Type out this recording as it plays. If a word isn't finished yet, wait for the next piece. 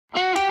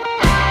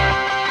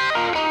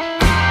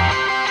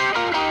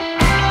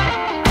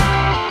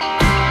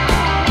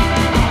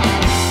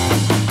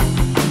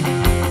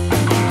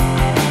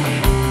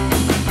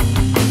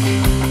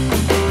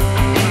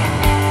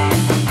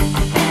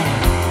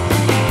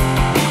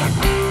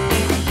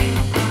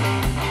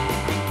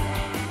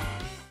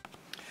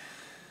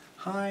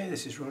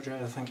this is Roger,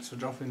 thanks for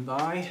dropping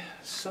by.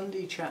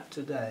 Sunday chat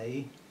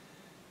today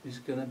is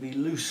going to be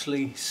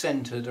loosely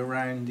centred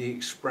around the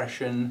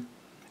expression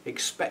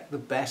expect the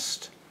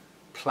best,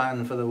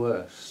 plan for the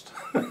worst.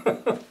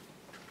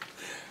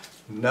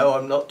 No,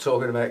 I'm not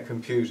talking about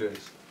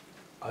computers.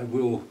 I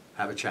will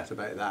have a chat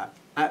about that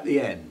at the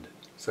end.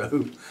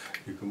 So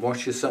you can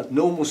watch your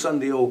normal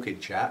Sunday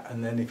Orchid chat,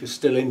 and then if you're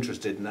still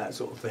interested in that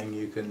sort of thing,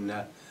 you can.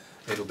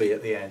 It'll be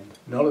at the end,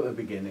 not at the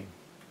beginning.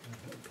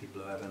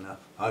 People have had enough.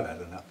 I've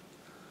had enough.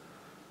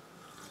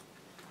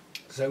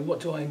 So what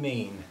do I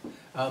mean?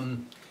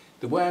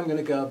 The way I'm going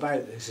to go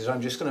about this is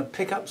I'm just going to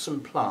pick up some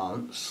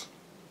plants,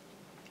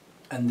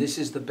 and this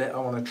is the bit I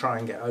want to try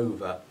and get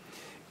over.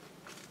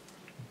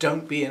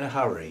 Don't be in a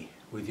hurry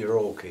with your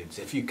orchids.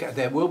 If you can,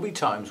 there will be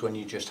times when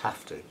you just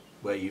have to,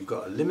 where you've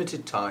got a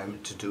limited time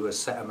to do a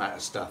set amount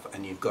of stuff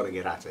and you've got to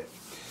get at it.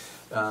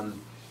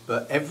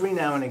 But every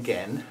now and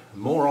again,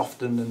 more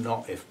often than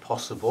not if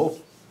possible,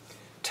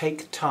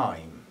 take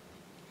time.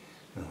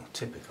 Oh,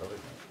 typical,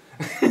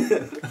 isn't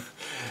it?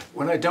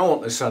 When I don't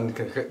want the sun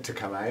to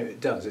come out, it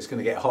does. It's going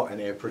to get hot in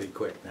here pretty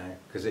quick now,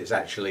 because it's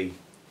actually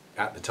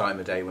at the time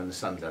of day when the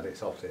sun's at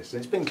its hottest.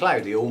 It's been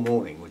cloudy all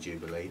morning, would you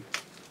believe?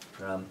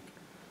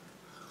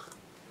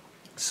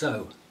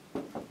 So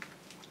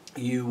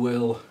you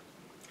will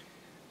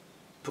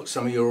put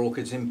some of your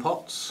orchids in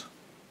pots.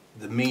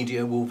 The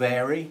media will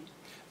vary.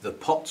 The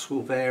pots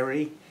will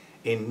vary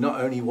in not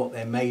only what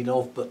they're made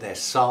of, but their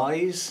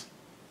size.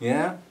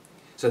 Yeah?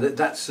 So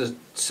that's a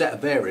set of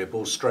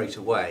variables straight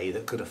away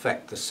that could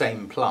affect the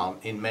same plant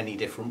in many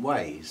different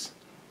ways.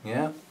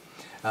 Yeah?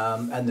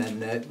 And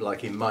then,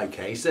 like in my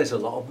case, there's a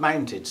lot of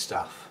mounted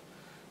stuff.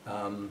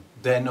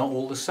 They're not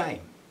all the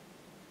same.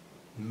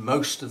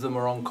 Most of them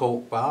are on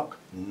cork bark,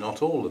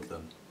 not all of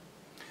them.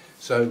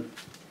 So,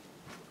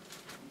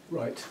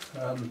 right.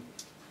 I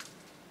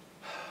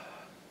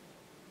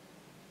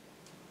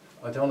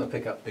don't want to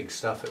pick up big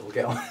stuff, it'll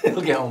get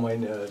on my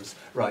nerves.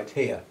 Right,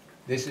 here.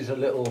 This is a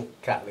little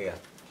cattleya.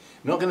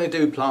 I'm not going to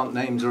do plant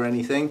names or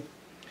anything.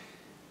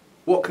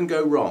 What can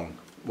go wrong?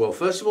 Well,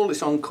 first of all,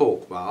 it's on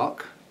cork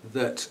bark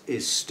that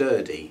is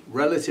sturdy,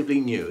 relatively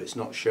new. It's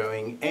not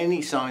showing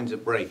any signs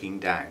of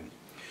breaking down.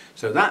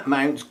 So that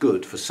mount's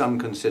good for some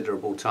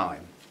considerable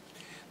time.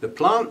 The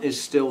plant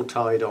is still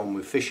tied on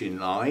with fishing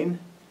line.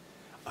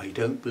 I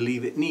don't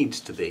believe it needs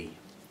to be.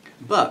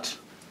 But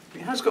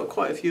it has got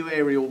quite a few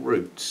aerial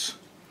roots.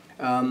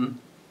 And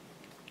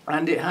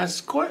it has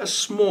quite a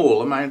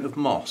small amount of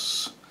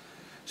moss.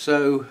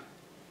 So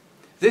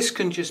this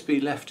can just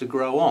be left to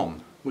grow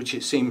on, which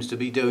it seems to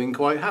be doing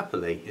quite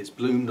happily. It's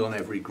bloomed on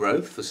every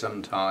growth for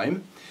some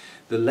time.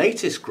 The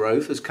latest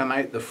growth has come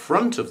out the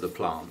front of the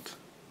plant.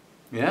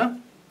 Yeah?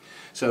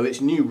 So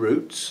it's new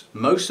roots,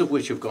 most of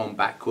which have gone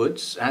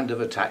backwards and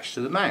have attached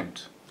to the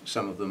mount.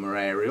 Some of them are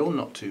aerial,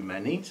 not too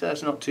many, so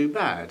that's not too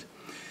bad.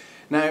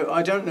 Now,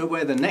 I don't know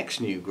where the next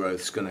new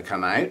growth's going to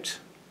come out,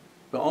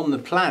 but on the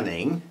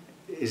planning,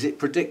 is it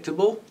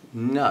predictable?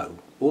 No.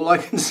 All I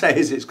can say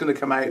is it's going to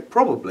come out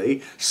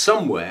probably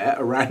somewhere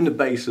around the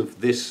base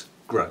of this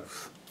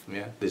growth.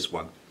 Yeah, this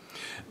one.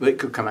 But it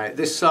could come out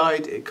this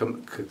side, it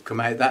could come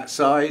out that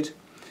side.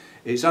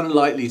 It's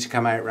unlikely to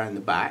come out around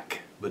the back,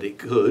 but it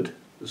could.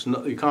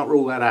 You can't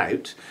rule that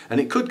out. And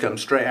it could come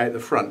straight out the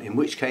front, in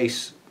which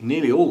case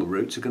nearly all the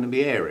roots are going to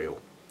be aerial.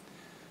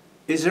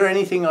 Is there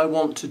anything I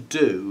want to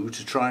do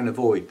to try and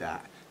avoid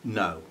that?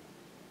 No.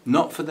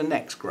 Not for the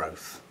next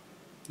growth.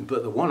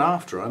 But the one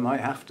after I might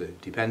have to,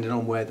 depending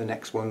on where the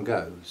next one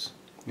goes.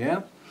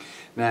 Yeah?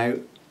 Now,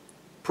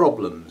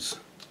 problems.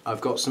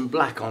 I've got some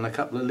black on a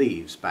couple of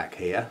leaves back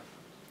here.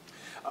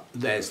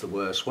 There's the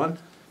worst one.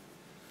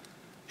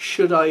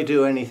 Should I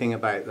do anything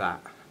about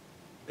that?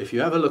 If you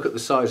have a look at the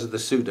size of the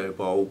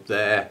pseudobulb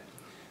there,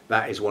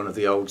 that is one of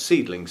the old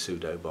seedling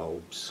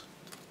pseudobulbs.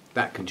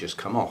 That can just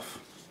come off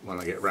when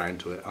I get round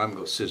to it. I haven't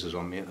got scissors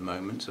on me at the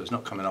moment, so it's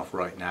not coming off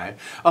right now.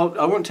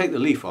 I won't take the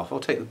leaf off, I'll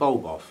take the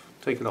bulb off.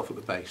 Take it off at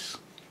the base.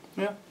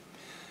 Yeah.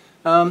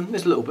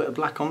 There's a little bit of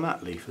black on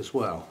that leaf as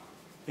well.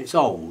 It's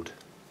old.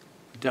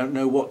 I don't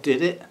know what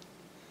did it.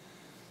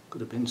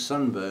 Could have been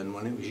sunburn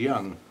when it was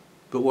young.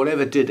 But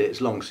whatever did it,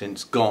 it's long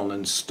since gone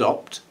and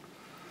stopped.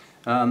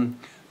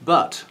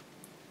 But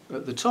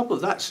at the top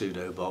of that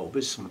pseudobulb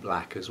is some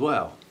black as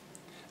well.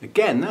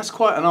 Again, that's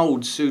quite an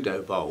old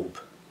pseudobulb.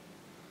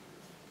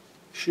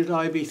 Should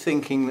I be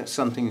thinking that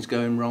something's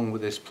going wrong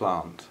with this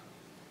plant?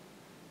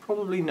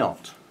 Probably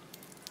not.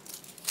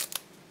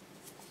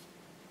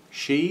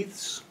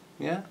 Sheaths,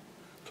 yeah?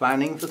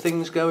 Planning for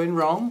things going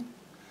wrong.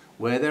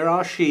 Where there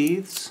are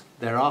sheaths,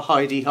 there are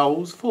hidey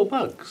holes for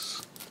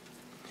bugs.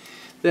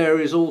 There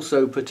is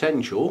also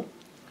potential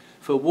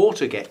for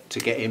water to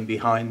get in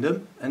behind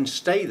them and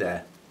stay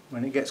there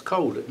when it gets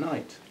cold at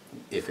night,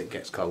 if it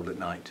gets cold at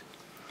night.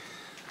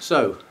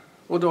 So,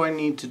 what do I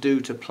need to do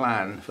to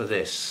plan for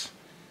this?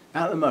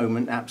 At the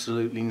moment,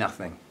 absolutely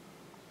nothing.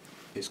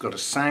 It's got a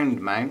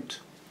sound mount,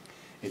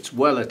 it's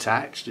well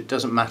attached, it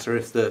doesn't matter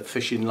if the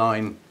fishing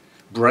line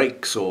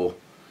breaks or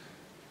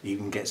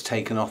even gets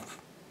taken off,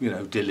 you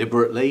know,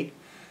 deliberately.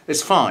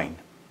 It's fine.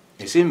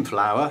 It's in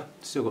flower,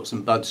 still got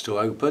some buds to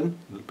open,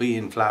 it'll be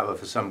in flower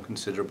for some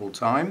considerable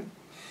time.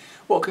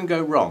 What can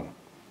go wrong?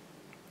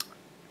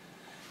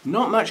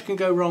 Not much can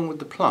go wrong with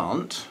the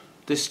plant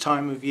this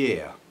time of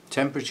year.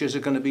 Temperatures are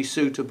going to be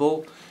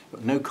suitable,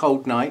 got no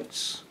cold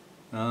nights,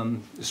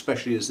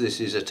 especially as this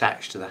is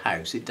attached to the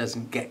house. It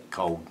doesn't get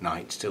cold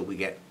nights till we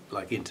get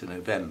like into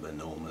November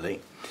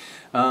normally.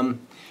 And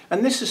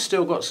this has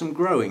still got some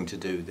growing to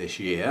do this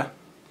year.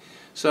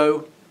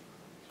 So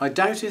I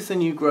doubt if the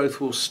new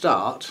growth will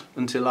start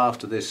until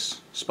after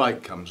this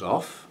spike comes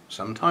off.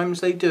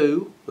 Sometimes they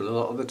do, but a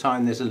lot of the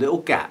time there's a little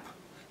gap.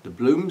 The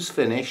blooms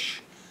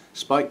finish,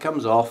 spike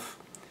comes off,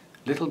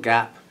 little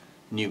gap,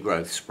 new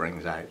growth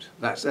springs out.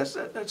 That's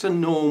a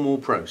normal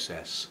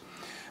process.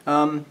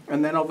 And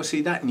then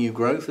obviously that new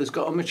growth has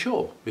got to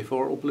mature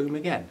before it will bloom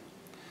again.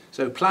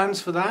 So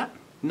plans for that?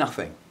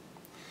 Nothing.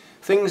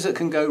 Things that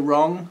can go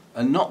wrong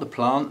are not the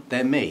plant,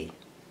 they're me.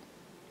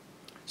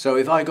 So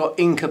if I got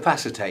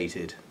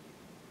incapacitated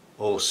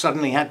or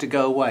suddenly had to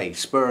go away,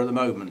 spur of the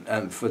moment,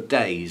 and for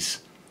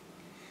days,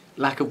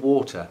 lack of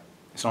water,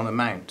 it's on a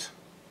mount.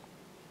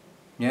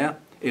 Yeah,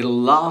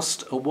 it'll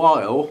last a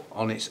while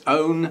on its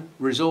own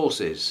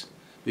resources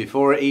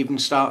before it even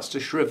starts to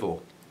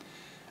shrivel,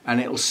 and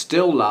it'll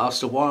still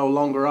last a while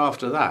longer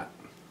after that.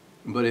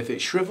 But if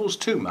it shrivels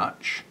too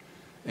much,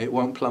 it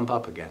won't plump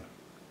up again.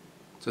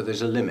 So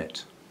there's a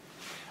limit.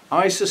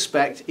 I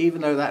suspect,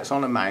 even though that's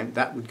on a mount,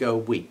 that would go a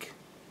week,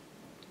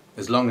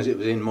 as long as it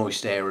was in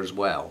moist air as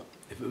well.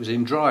 If it was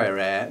in drier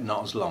air,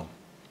 not as long.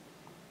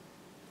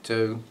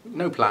 So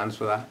no plans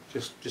for that,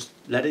 just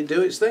let it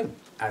do its thing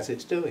as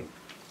it's doing.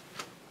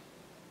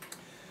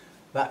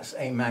 That's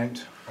a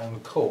mount on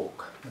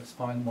cork. Let's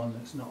find one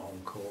that's not on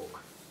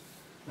cork.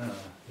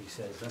 He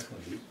says that's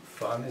going to be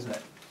fun, isn't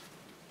it?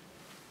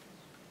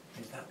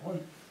 Is that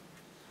one?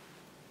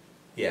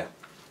 Yeah.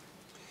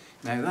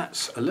 Now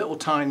that's a little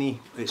tiny,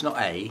 it's not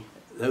a,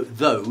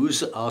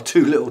 those are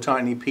two little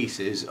tiny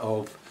pieces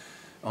of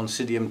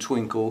Oncidium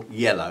Twinkle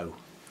yellow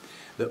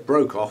that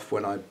broke off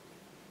when I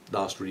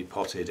last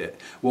repotted it.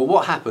 Well,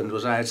 what happened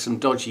was I had some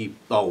dodgy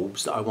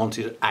bulbs that I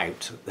wanted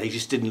out. They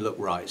just didn't look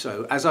right.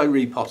 So as I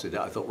repotted it,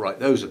 I thought, right,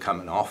 those are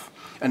coming off,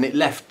 and it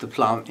left the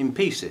plant in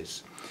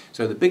pieces.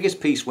 So the biggest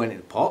piece went in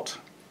a pot,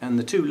 and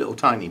the two little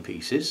tiny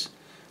pieces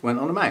went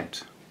on a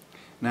mount.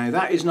 Now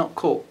that is not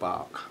cork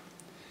bark.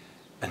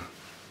 And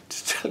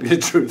to tell you the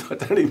truth, I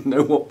don't even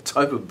know what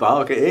type of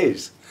bark it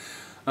is.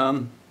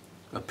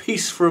 A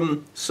piece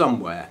from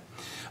somewhere.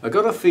 I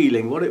got a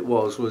feeling what it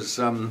was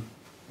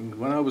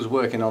when I was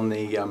working on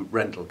the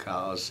rental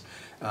cars,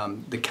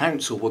 the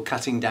council were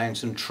cutting down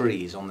some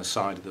trees on the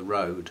side of the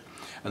road,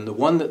 and the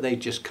one that they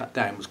just cut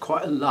down was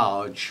quite a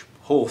large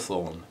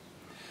hawthorn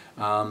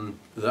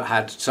that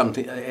had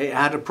something, it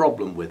had a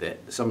problem with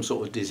it, some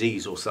sort of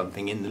disease or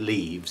something in the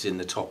leaves in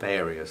the top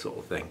area sort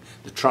of thing.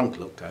 The trunk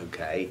looked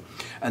okay,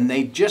 and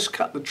they just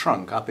cut the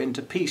trunk up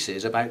into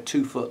pieces about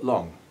 2 foot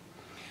long.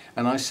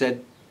 And I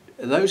said,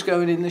 are those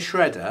going in the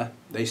shredder?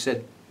 They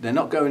said, they're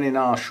not going in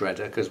our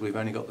shredder because we've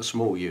only got the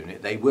small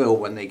unit. They will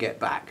when they get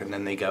back, and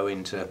then they go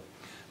into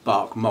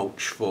bark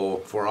mulch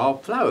for our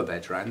flower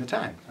beds around the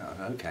town.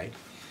 Oh, okay.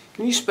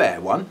 Can you spare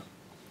one?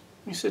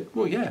 He said,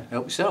 well, yeah,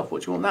 help yourself.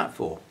 What do you want that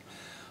for?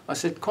 I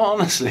said, quite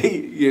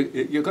honestly,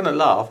 you're going to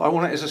laugh. I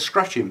want it as a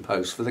scratching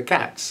post for the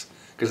cats,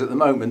 because at the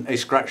moment they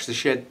scratch the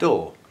shed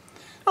door.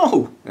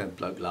 Oh, the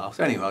bloke laughed.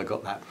 Anyway, I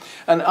got that.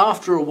 And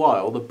after a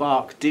while, the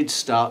bark did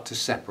start to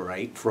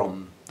separate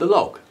from the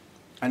log,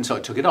 and so I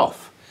took it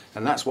off.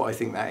 And that's what I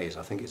think that is.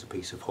 I think it's a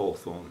piece of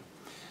hawthorn.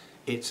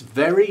 It's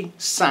very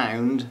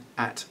sound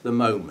at the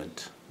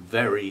moment.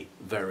 Very,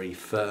 very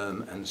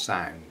firm and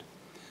sound.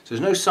 So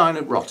there's no sign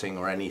of rotting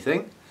or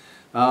anything.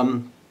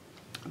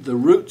 The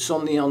roots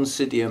on the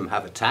Oncidium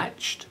have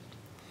attached.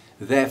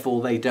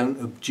 Therefore, they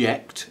don't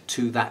object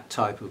to that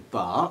type of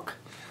bark.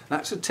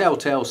 That's a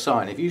telltale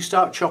sign. If you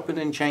start chopping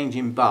and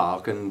changing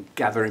bark and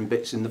gathering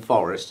bits in the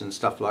forest and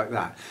stuff like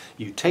that,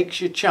 you take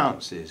your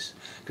chances,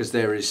 because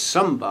there is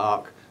some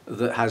bark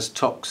that has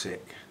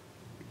toxic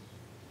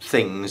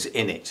things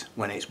in it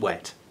when it's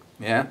wet.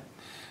 Yeah,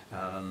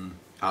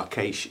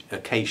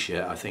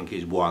 acacia I think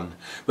is one,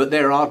 but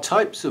there are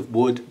types of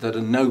wood that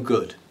are no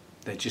good.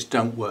 They just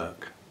don't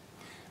work.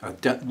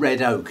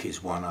 Red oak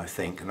is one, I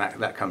think, and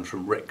that comes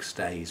from Rick's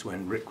days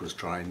when Rick was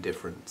trying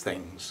different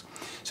things.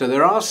 So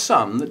there are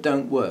some that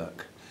don't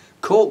work.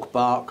 Cork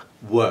bark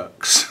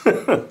works.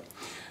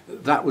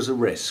 That was a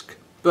risk,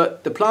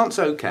 but the plant's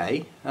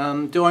okay.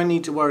 Do I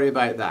need to worry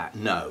about that?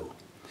 No.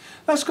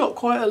 That's got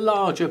quite a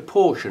larger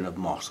portion of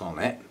moss on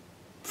it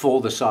for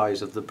the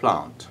size of the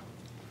plant.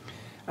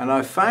 And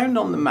I found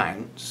on the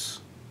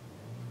mounts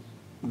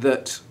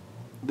that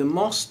the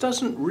moss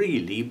doesn't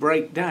really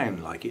break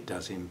down like it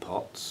does in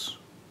pots.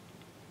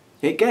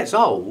 It gets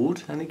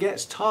old and it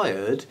gets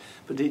tired,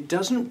 but it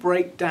doesn't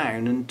break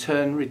down and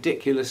turn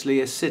ridiculously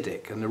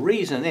acidic. And the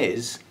reason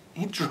is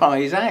it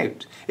dries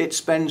out. It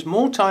spends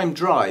more time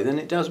dry than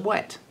it does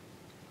wet.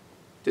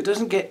 It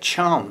doesn't get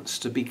chance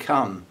to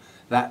become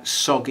that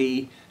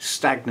soggy,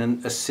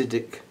 stagnant,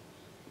 acidic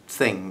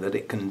thing that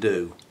it can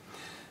do.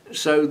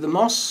 So the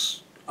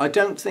moss, I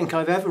don't think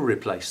I've ever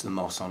replaced the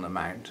moss on a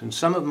mount, and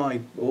some of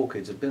my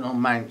orchids have been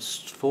on mounts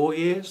 4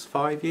 years,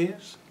 5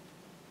 years.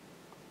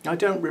 I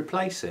don't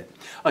replace it.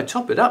 I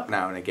top it up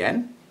now and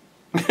again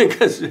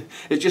because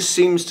it just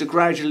seems to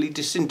gradually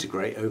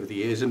disintegrate over the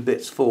years and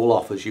bits fall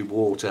off as you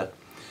water,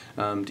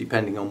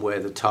 depending on where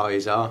the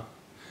ties are.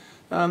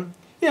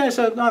 Yeah,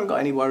 so I haven't got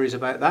any worries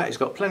about that. It's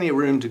got plenty of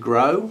room to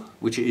grow,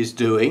 which it is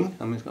doing.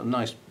 I mean, it's got a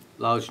nice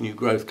large new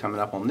growth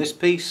coming up on this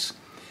piece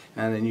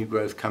and a new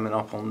growth coming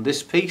up on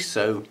this piece.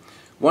 So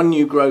one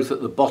new growth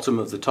at the bottom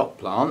of the top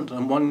plant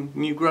and one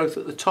new growth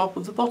at the top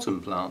of the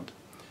bottom plant.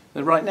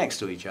 They're right next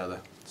to each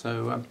other.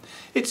 So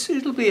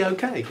it'll be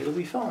okay, it'll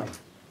be fine.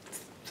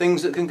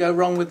 Things that can go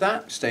wrong with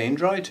that, staying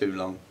dry too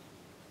long.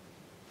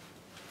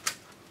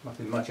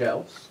 Nothing much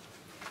else.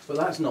 But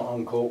that's not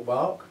uncork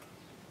bark.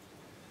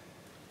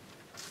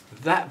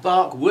 That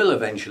bark will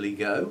eventually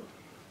go.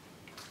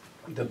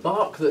 The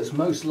bark that's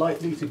most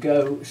likely to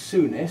go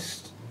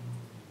soonest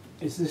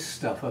is this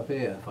stuff up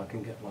here, if I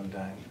can get one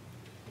down.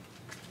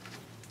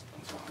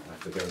 Oh, I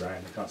have to go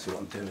around, I can't see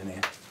what I'm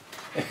doing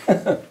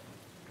here.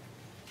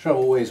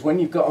 Trouble is, when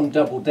you've got them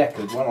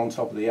double-deckered, one on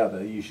top of the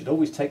other, you should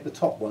always take the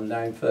top one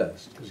down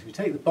first. Because if you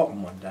take the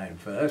bottom one down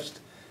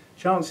first,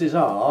 chances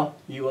are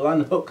you will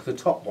unhook the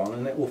top one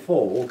and it will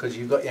fall because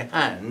you've got your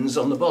hands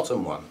on the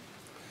bottom one.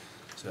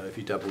 So if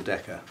you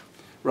double-decker.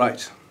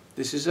 Right,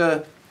 this is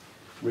a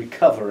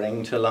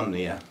recovering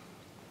Tulumnia.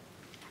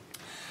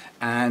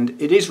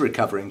 And it is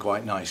recovering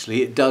quite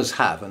nicely. It does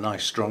have a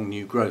nice strong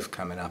new growth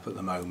coming up at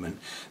the moment.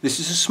 This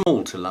is a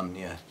small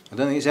Tulumnia. I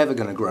don't think it's ever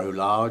going to grow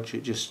large,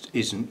 it just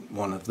isn't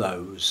one of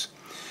those.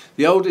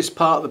 The oldest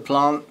part of the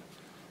plant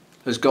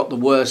has got the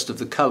worst of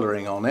the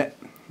colouring on it,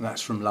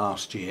 that's from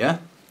last year.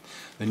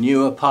 The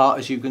newer part,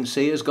 as you can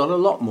see, has got a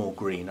lot more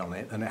green on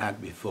it than it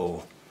had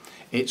before.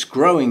 It's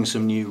growing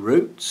some new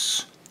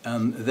roots.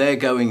 They're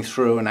going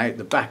through and out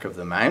the back of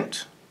the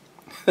mount.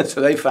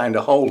 So they found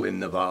a hole in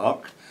the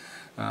bark.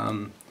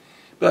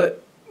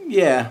 But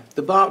yeah,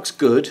 the bark's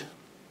good,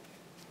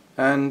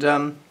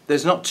 and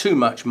there's not too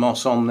much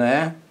moss on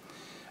there,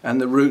 and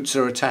the roots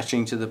are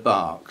attaching to the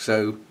bark,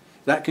 so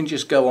that can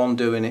just go on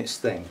doing its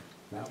thing.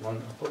 That one,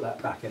 I'll put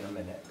that back in a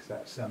minute, because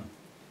that's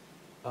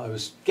I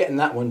was getting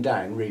that one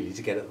down really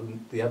to get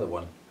at the other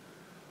one,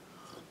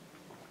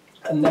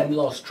 and then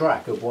lost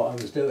track of what I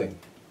was doing.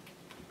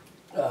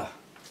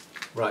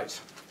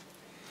 Right,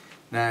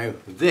 now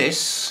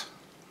this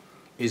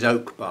is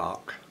oak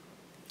bark.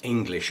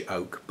 English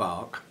oak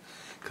bark,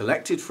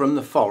 collected from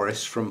the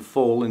forest from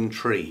fallen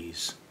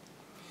trees.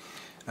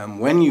 And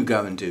when you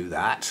go and do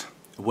that,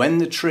 when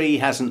the tree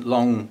hasn't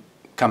long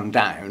come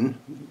down,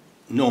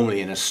 normally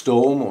in a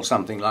storm or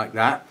something like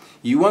that,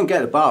 you won't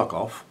get the bark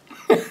off.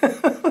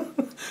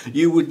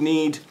 You would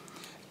need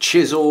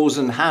chisels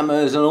and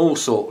hammers and all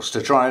sorts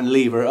to try and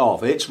lever it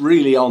off. It's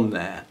really on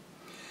there.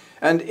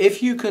 And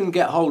if you can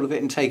get hold of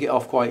it and take it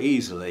off quite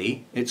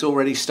easily, it's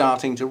already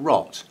starting to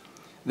rot.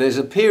 There's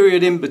a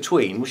period in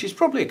between, which is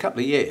probably a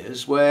couple of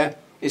years, where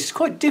it's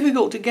quite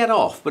difficult to get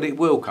off, but it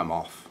will come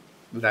off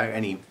without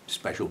any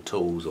special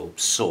tools or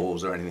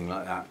saws or anything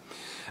like that.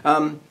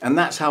 And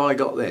that's how I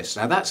got this.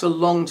 Now that's a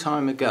long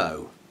time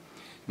ago.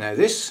 Now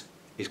this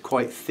is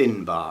quite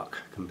thin bark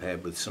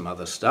compared with some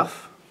other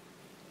stuff.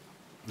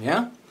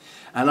 Yeah?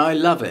 And I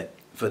love it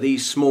for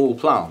these small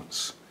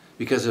plants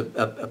because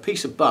a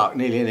piece of bark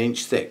nearly an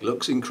inch thick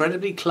looks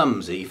incredibly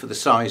clumsy for the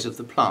size of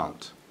the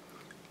plant.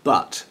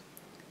 But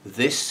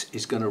this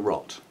is going to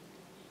rot.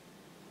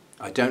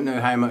 I don't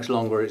know how much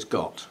longer it's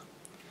got.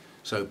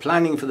 So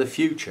planning for the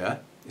future,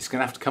 it's going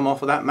to have to come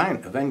off of that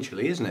mount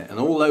eventually, isn't it? And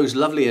all those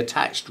lovely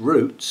attached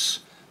roots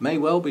may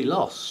well be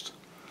lost.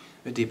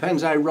 It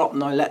depends how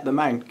rotten I let the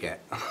mount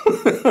get.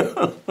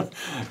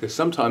 Because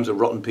sometimes a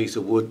rotten piece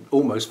of wood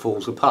almost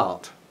falls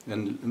apart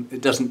and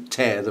it doesn't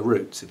tear the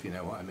roots, if you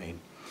know what I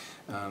mean.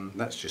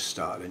 That's just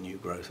started a new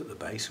growth at the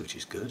base, which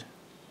is good.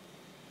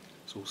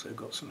 It's also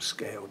got some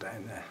scale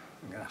down there.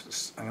 I'm going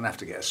to have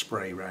to get a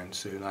spray round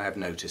soon. I have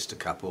noticed a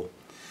couple,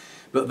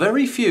 but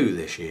very few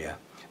this year.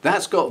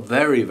 That's got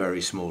very,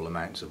 very small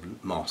amounts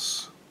of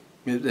moss.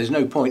 There's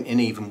no point in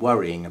even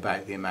worrying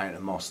about the amount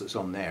of moss that's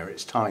on there.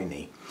 It's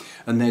tiny,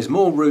 and there's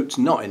more roots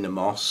not in the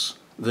moss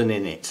than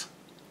in it.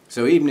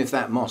 So even if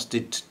that moss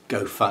did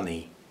go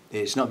funny,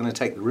 it's not going to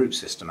take the root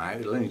system out.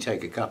 It'll only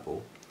take a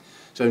couple.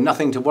 So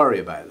nothing to worry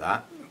about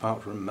that,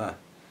 apart from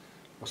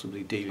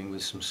possibly dealing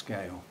with some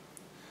scale.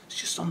 It's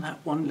just on that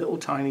one little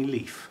tiny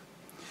leaf.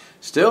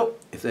 Still,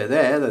 if they're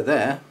there, they're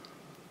there.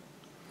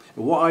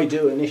 What I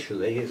do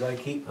initially is I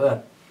keep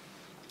a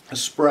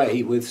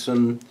spray with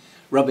some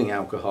rubbing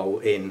alcohol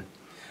in,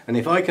 and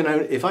if I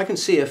can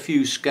see a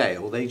few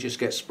scale, they just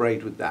get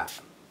sprayed with that.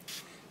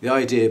 The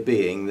idea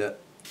being that,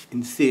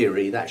 in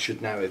theory, that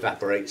should now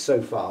evaporate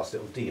so fast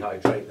it will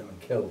dehydrate them and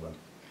kill them.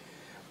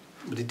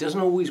 But it doesn't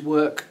always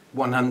work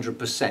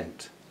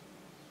 100%.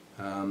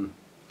 And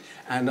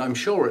I'm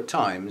sure at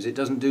times it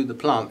doesn't do the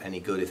plant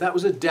any good. If that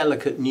was a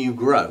delicate new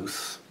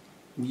growth,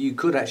 you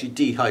could actually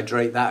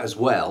dehydrate that as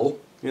well,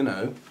 you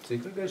know. So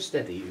you've got to go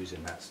steady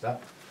using that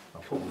stuff.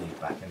 I'll put these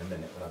back in a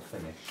minute when I've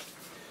finished.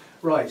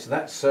 Right,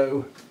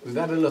 so we've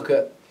had a look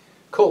at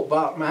cork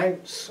bark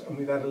mounts, and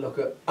we've had a look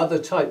at other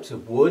types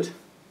of wood.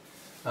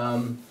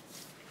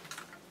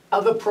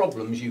 Other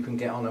problems you can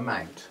get on a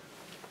mount.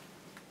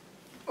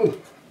 Oh.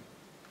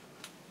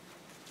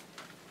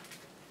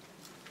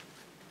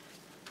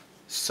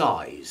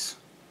 Size,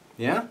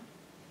 yeah?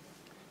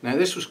 Now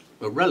this was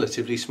a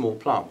relatively small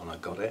plant when I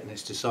got it, and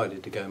it's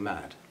decided to go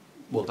mad.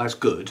 Well, that's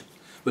good,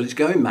 but it's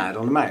going mad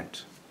on a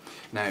mount.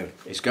 Now,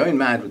 it's going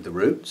mad with the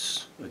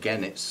roots.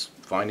 Again,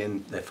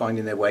 they're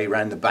finding their way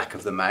around the back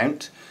of the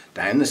mount,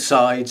 down the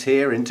sides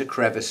here into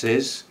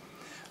crevices.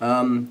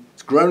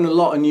 It's grown a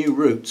lot of new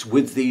roots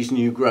with these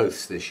new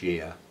growths this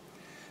year.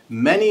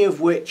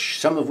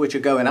 Some of which are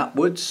going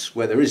upwards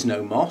where there is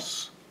no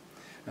moss.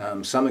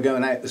 Some are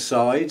going out the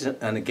sides,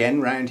 and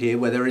again round here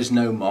where there is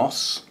no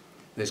moss.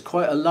 There's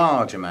quite a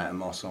large amount of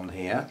moss on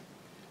here,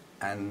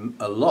 and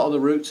a lot of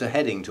the roots are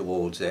heading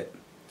towards it,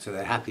 so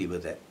they're happy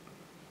with it.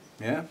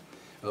 Yeah.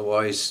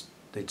 Otherwise,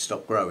 they'd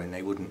stop growing.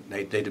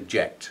 They'd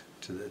object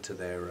to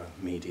their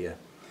media.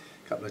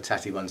 A couple of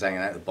tatty ones hanging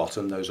out the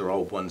bottom. Those are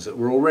old ones that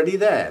were already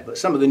there, but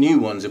some of the new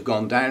ones have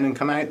gone down and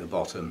come out the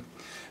bottom.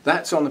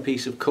 That's on a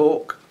piece of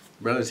cork,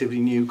 relatively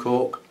new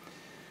cork.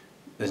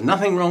 There's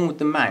nothing wrong with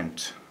the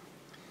mount,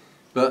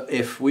 but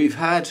if we've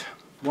had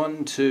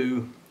 1,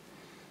 2,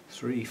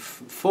 3,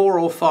 4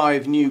 or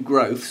 5 new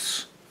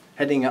growths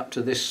heading up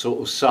to this sort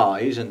of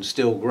size and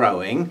still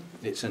growing,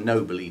 it's a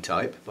nobly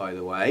type, by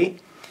the way.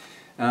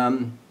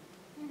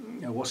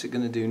 What's it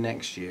going to do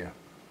next year?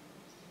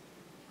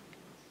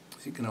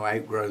 Is it going to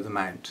outgrow the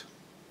mount?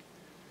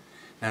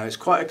 Now, it's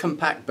quite a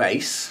compact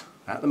base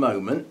at the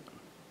moment.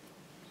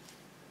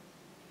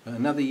 In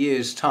another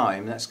year's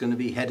time, that's going to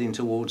be heading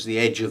towards the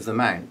edge of the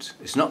mount.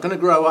 It's not going to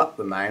grow up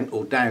the mount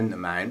or down the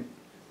mount.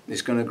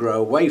 It's going to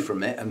grow away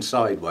from it and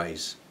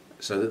sideways,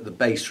 so that the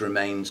base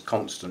remains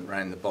constant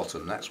round the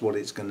bottom. That's what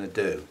it's going to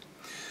do.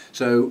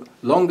 So,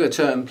 longer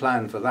term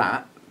plan for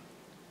that,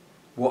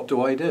 what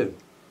do I do?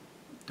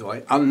 Do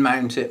I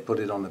unmount it, put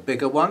it on a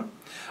bigger one?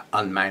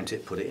 Unmount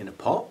it, put it in a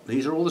pot?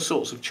 These are all the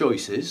sorts of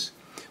choices,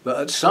 but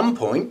at some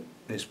point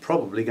it's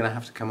probably going to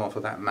have to come off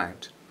of that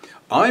mount.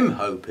 I'm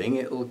hoping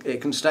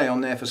it can stay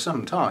on there for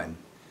some time.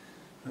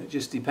 It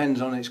just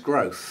depends on its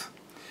growth.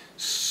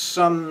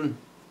 Some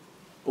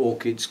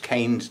orchids,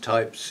 caned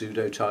type,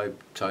 pseudotype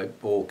type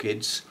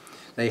orchids,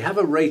 they have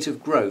a rate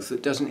of growth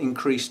that doesn't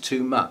increase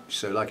too much.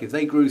 So like if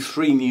they grew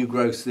 3 new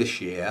growths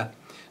this year,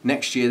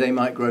 next year they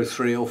might grow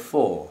 3 or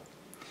 4.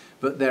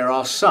 But there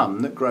are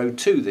some that grow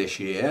 2 this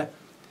year,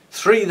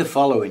 3 the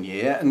following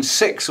year, and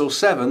 6 or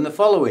 7 the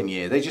following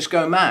year. They just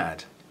go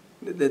mad.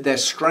 Their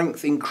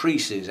strength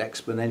increases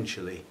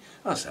exponentially.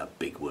 That's a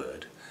big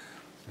word.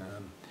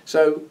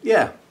 So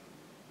yeah,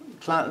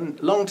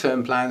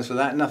 long-term plans for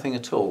that, nothing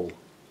at all.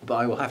 But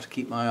I will have to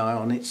keep my eye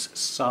on its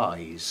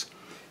size.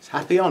 It's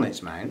happy on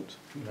its mount,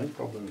 no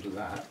problems with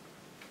that.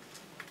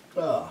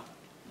 But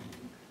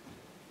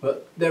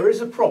there is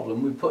a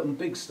problem with putting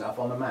big stuff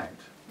on a mount.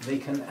 They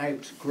can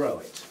outgrow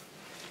it.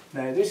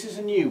 Now this is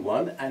a new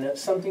one, and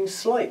it's something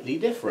slightly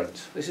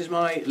different. This is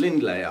my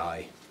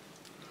Lindleyi.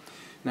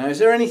 Now, is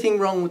there anything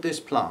wrong with this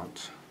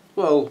plant?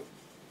 Well,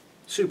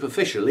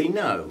 superficially,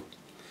 no.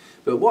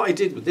 But what I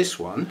did with this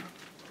one,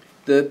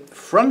 the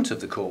front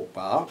of the cork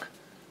bark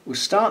was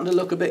starting to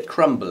look a bit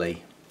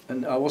crumbly,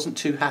 and I wasn't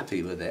too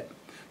happy with it.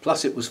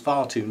 Plus it was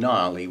far too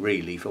gnarly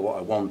really for what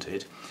I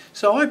wanted,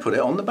 so I put it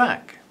on the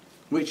back,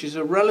 which is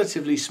a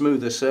relatively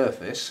smoother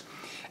surface,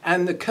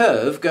 and the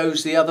curve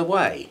goes the other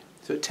way,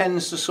 so it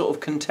tends to sort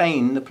of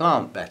contain the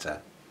plant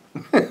better.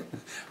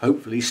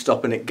 Hopefully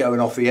stopping it going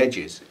off the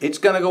edges. It's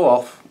going to go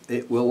off,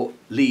 it will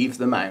leave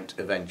the mount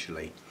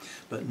eventually,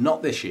 but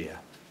not this year.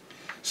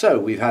 So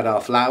we've had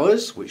our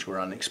flowers, which were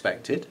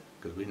unexpected,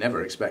 because we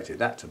never expected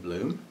that to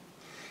bloom.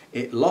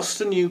 It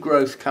lost a new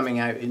growth coming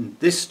out in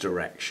this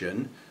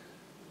direction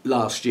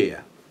last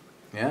year,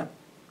 yeah?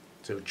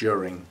 So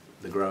during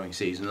the growing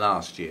season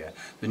last year.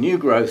 The new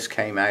growths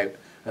came out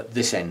at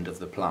this end of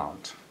the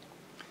plant.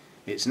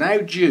 It's now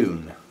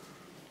June,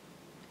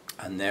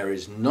 and there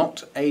is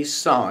not a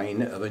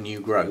sign of a new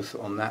growth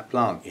on that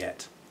plant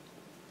yet.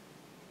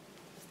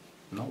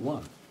 Not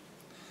one.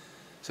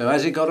 So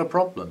has it got a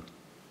problem?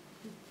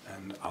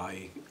 And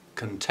I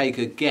can take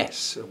a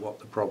guess at what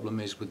the problem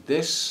is with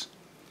this.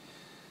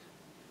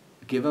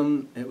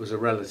 Given it was a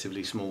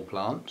relatively small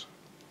plant,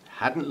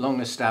 hadn't long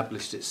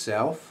established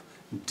itself,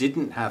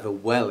 didn't have a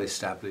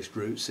well-established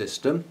root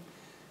system,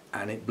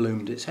 and it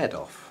bloomed its head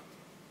off.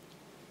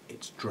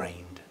 It's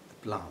drained the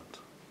plant.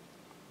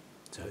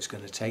 So it's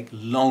going to take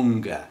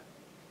longer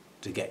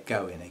to get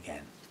going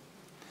again.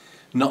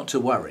 Not to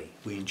worry,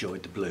 we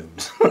enjoyed the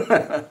blooms.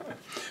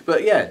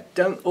 But yeah,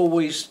 don't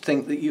always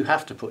think that you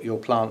have to put your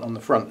plant on the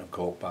front of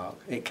cork bark.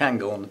 It can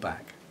go on the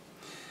back.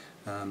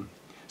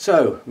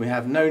 So we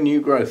have no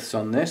new growths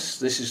on this.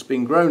 This has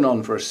been grown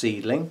on for a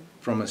seedling,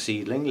 from a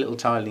seedling, little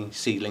tiny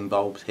seedling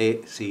bulbs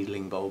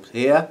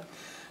here.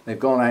 They've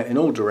gone out in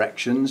all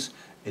directions.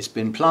 It's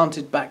been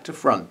planted back to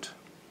front.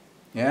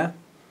 Yeah?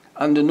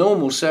 Under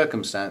normal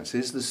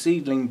circumstances, the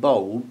seedling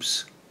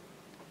bulbs,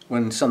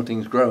 when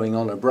something's growing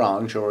on a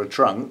branch or a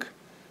trunk,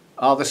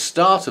 are the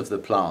start of the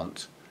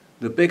plant.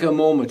 The bigger,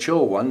 more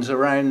mature ones are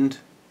around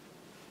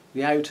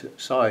the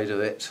outside of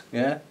it.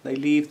 Yeah? They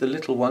leave the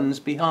little ones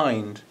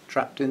behind,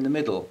 trapped in the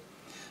middle.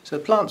 So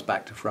the plant's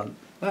back to front.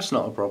 That's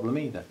not a problem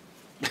either.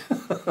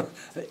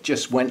 It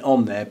just went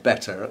on there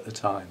better at the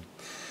time.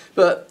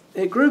 But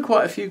it grew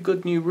quite a few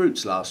good new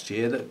roots last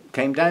year that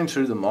came down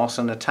through the moss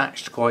and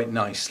attached quite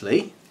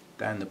nicely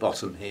down the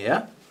bottom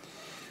here.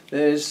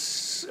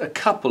 There's a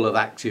couple of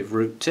active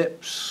root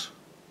tips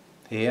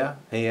here,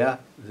 the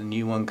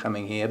new one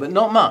coming here, but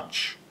not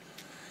much.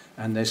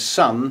 And there's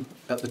some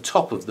at the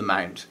top of the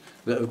mount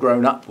that have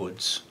grown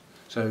upwards.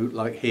 So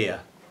like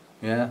here,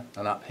 yeah,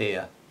 and up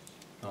here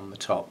on the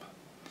top.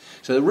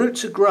 So the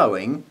roots are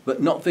growing,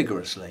 but not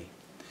vigorously.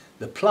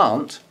 The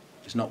plant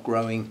is not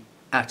growing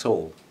at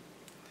all.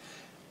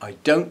 I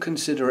don't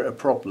consider it a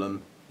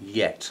problem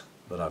yet,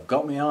 but I've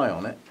got my eye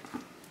on it,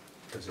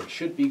 because it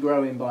should be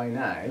growing by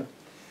now.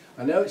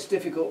 I know it's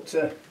difficult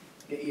to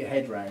get your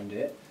head round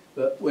it,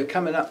 but we're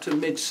coming up to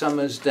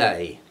Midsummer's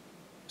Day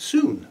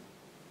soon.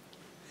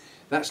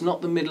 That's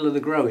not the middle of the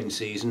growing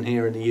season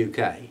here in the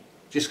UK.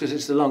 Just because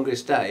it's the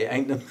longest day,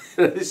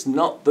 it's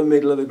not the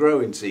middle of the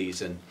growing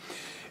season.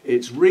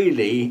 It's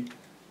really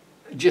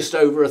just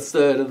over a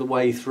third of the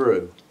way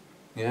through.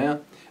 Yeah,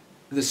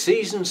 the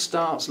season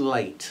starts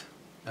late,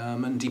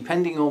 and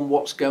depending on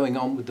what's going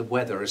on with the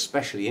weather,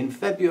 especially in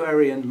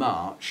February and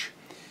March,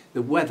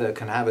 the weather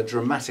can have a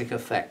dramatic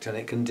effect, and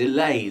it can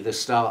delay the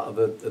start of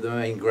the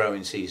main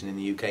growing season in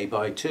the UK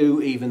by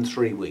 2, even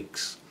 3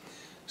 weeks.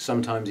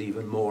 Sometimes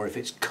even more if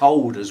it's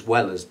cold as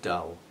well as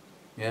dull.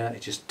 Yeah,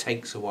 it just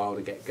takes a while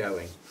to get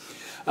going.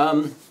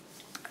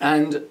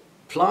 And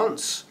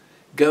plants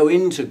go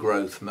into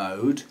growth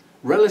mode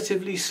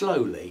relatively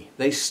slowly.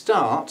 They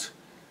start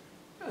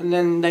and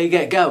then they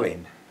get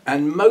going.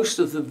 And most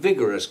of the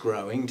vigorous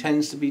growing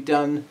tends to be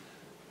done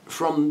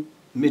from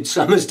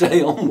Midsummer's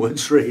Day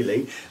onwards,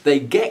 really. They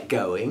get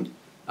going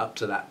up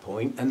to that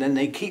point, and then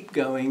they keep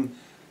going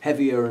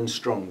heavier and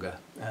stronger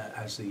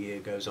as the year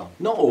goes on.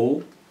 Not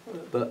all,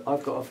 but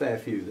I've got a fair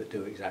few that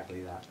do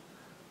exactly that.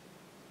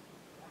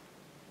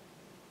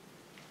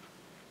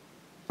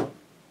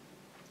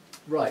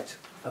 Right,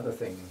 other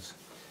things.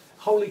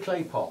 Holy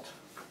clay pot.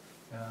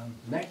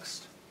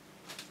 Next.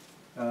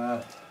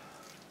 Let's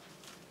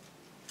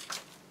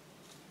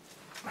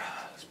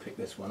pick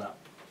this one up,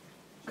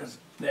 because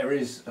there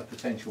is a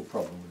potential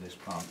problem with this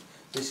plant.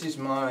 This is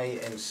my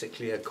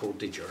Encyclia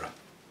cordigera,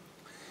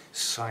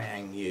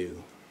 Siang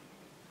Yu,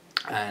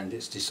 and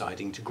it's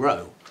deciding to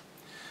grow.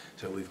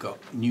 So we've got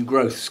new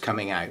growths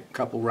coming out, a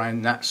couple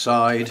round that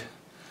side,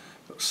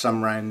 got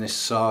some round this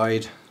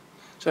side,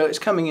 so it's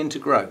coming into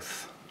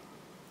growth.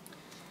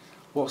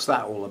 What's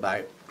that all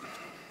about?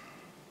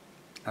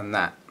 And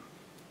that.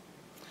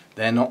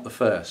 They're not the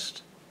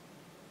first.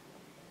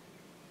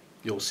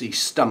 You'll see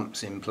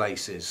stumps in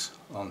places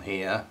on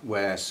here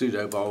where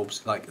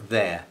pseudobulbs, like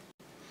there,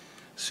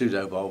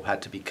 pseudobulb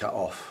had to be cut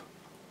off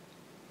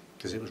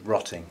because it was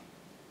rotting.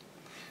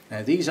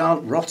 Now these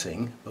aren't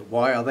rotting, but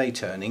why are they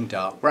turning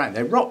dark brown?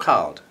 They're rock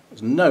hard.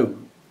 There's no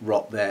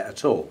rot there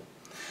at all.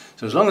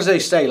 So as long as they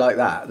stay like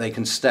that, they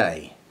can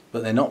stay,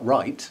 but they're not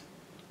right.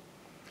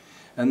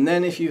 And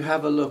then if you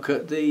have a look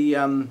at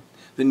the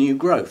new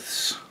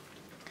growths,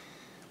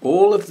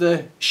 all of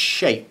the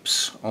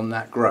shapes on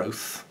that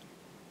growth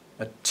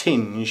are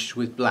tinged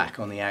with black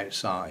on the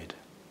outside.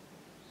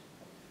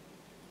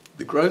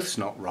 The growth's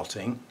not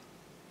rotting.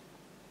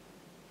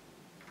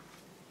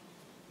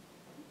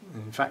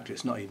 In fact,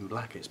 it's not even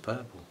black, it's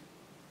purple.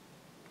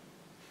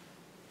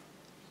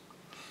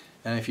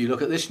 And if you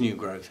look at this new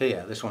growth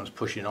here, this one's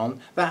pushing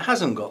on, that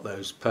hasn't got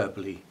those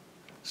purpley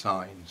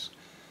signs.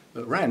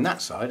 But round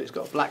that side it's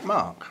got a black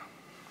mark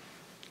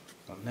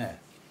on there.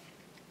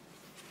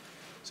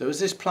 So is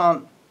this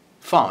plant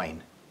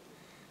fine?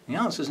 The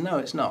answer is no,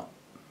 it's not.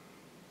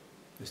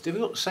 It's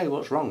difficult to say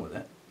what's wrong with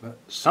it, but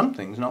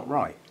something's not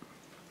right.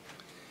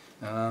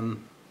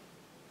 Am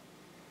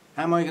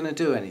I going to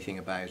do anything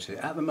about it?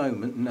 At the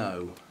moment,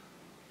 no.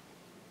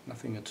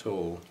 Nothing at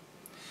all.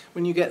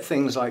 When you get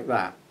things like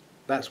that,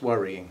 that's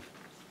worrying.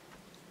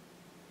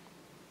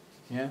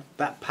 Yeah,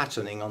 that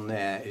patterning on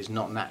there is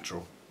not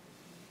natural.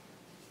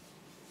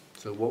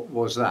 So what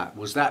was that?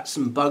 Was that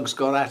some bugs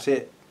got at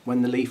it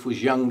when the leaf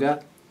was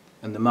younger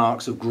and the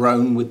marks have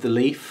grown with the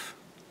leaf?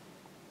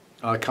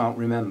 I can't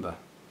remember.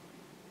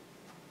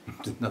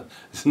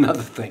 It's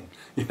another thing,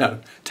 you know,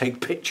 take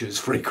pictures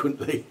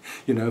frequently.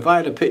 You know, if I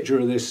had a picture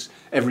of this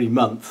every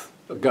month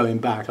going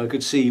back, I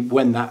could see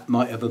when that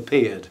might have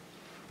appeared.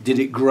 Did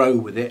it grow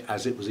with it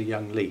as it was a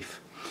young leaf?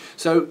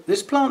 So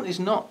this plant is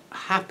not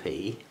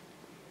happy,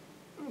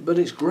 but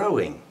it's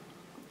growing.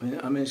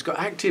 I mean, it's got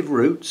active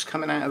roots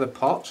coming out of the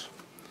pot,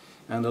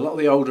 and a lot of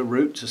the older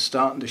roots are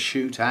starting to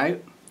shoot out.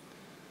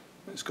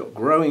 It's got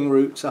growing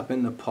roots up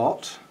in the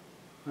pot.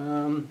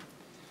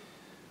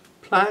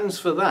 Plans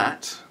for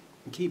that: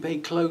 keep a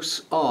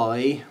close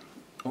eye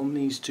on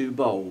these two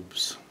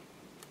bulbs.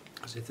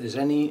 Because if there's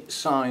any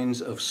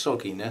signs of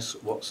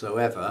sogginess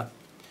whatsoever,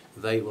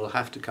 they will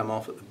have to come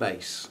off at the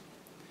base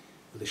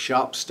with a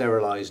sharp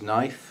sterilised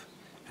knife,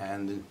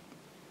 and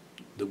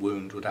the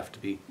wound would have to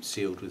be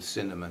sealed with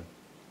cinnamon.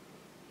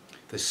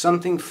 There's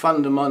something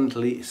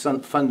fundamentally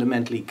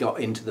got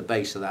into the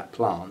base of that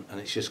plant, and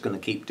it's just going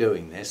to keep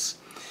doing this.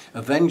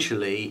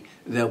 Eventually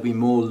there'll be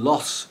more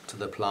loss to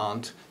the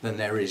plant than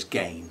there is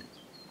gain,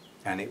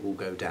 and it will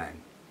go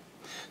down.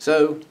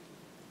 So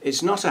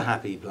it's not a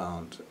happy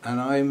plant, and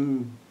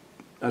I'm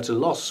at a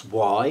loss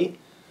why.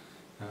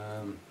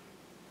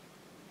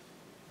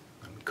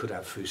 Could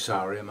have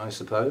fusarium, I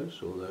suppose,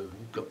 although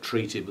it got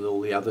treated with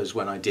all the others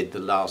when I did the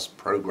last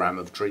programme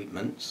of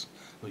treatments,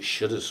 which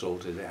should have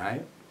sorted it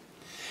out.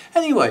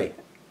 Anyway,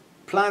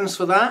 plans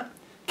for that,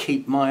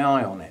 keep my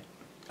eye on it.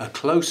 A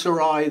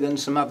closer eye than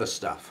some other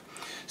stuff.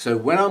 So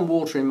when I'm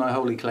watering my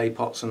holy clay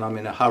pots and I'm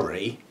in a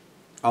hurry,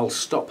 I'll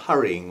stop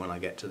hurrying when I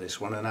get to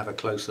this one and have a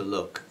closer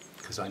look,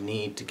 because I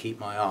need to keep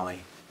my eye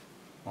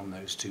on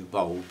those two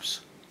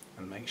bulbs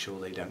and make sure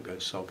they don't go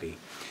soggy.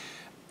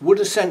 Would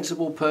a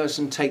sensible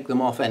person take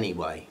them off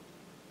anyway?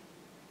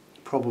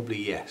 Probably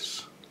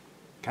yes.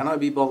 Can I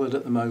be bothered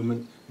at the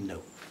moment?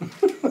 No. I'm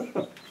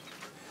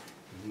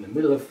in the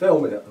middle of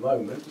filming at the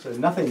moment, so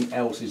nothing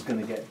else is going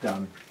to get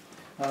done.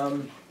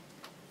 Right,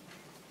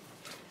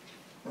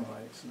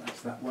 so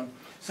that's that one.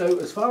 So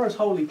as far as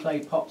holy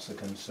clay pots are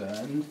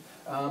concerned,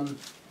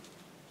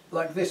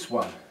 like this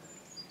one,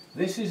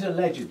 this is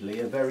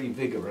allegedly a very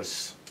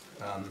vigorous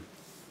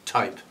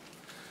type.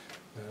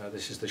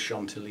 This is the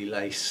Chantilly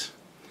lace.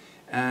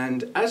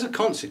 And as a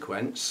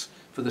consequence,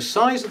 for the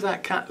size of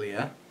that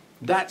Cattleya,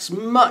 that's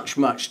much,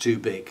 much too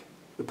big.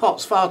 The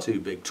pot's far too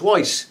big,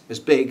 twice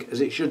as big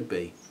as it should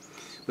be.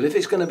 But if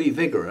it's going to be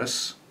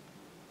vigorous,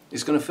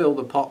 it's going to fill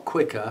the pot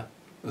quicker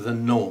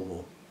than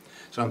normal.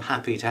 So I'm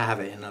happy to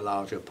have it in a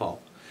larger pot.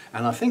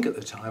 And I think at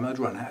the time I'd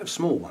run out of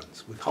small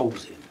ones with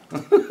holes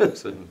in.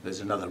 So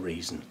there's another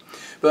reason.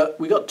 But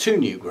we got two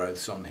new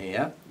growths on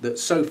here that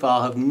so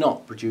far have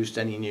not produced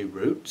any new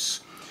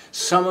roots.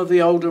 Some of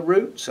the older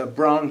roots are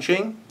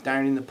branching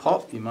down in the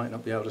pot. You might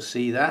not be able to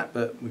see that,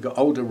 but we've got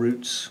older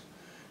roots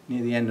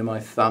near the end of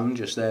my thumb,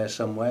 just there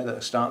somewhere, that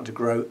are starting to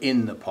grow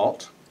in the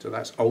pot. So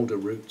that's older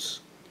roots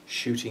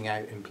shooting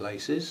out in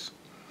places.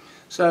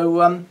 So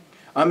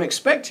I'm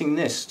expecting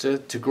this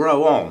to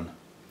grow on,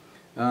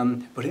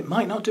 but it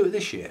might not do it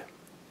this year.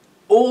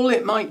 All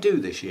it might do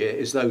this year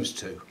is those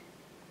two.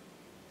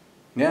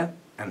 Yeah?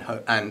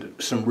 And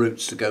some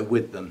roots to go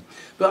with them.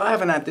 But I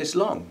haven't had this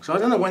long, so I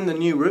don't know when the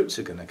new roots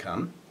are going to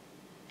come.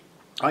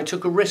 I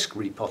took a risk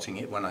repotting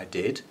it when I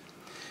did.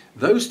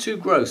 Those two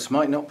growths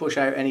might not push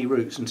out any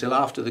roots until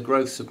after the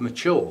growths have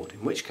matured,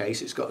 in which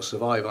case it's got to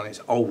survive on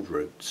its old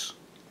roots,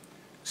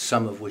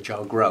 some of which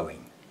are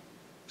growing.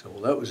 So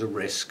although it was a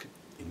risk,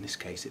 in this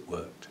case it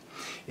worked.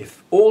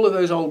 If all of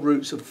those old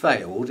roots have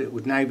failed, it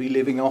would now be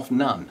living off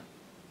none,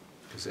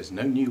 because there's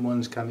no new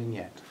ones coming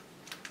yet.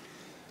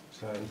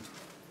 So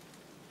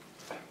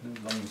no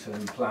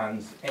long-term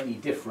plans any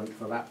different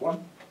for that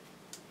one,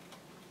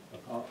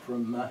 apart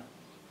from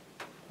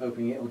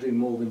hoping it will do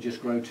more than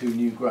just grow two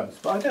new growths.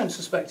 But I don't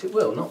suspect it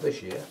will, not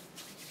this year.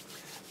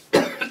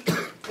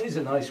 Here's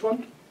a nice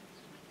one.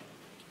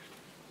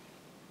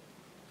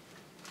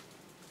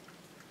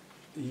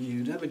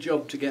 You'd have a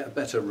job to get a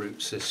better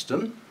root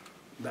system.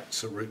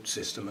 That's a root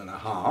system and a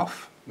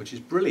half, which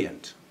is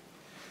brilliant.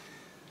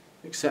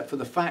 Except for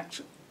the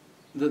fact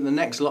that the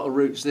next lot of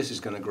roots this is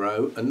going to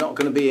grow are not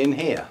going to be in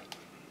here.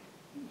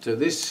 So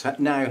this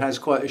now has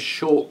quite a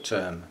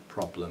short-term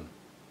problem.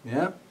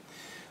 Yeah,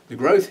 the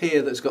growth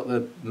here that's got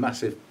the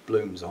massive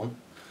blooms on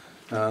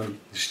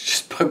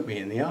just poked me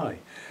in the eye.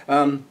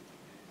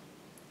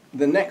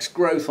 The next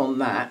growth on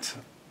that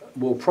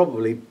will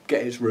probably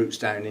get its roots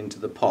down into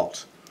the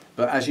pot.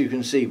 But as you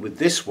can see with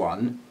this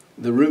one,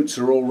 the roots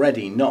are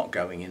already not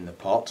going in the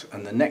pot,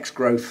 and the next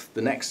growth,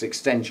 the next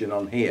extension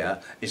on here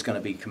is going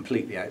to be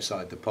completely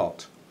outside the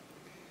pot.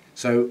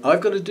 So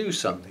I've got to do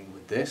something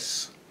with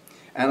this.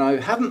 And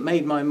I haven't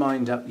made my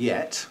mind up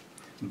yet,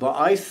 but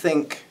I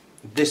think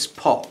this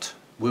pot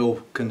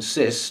will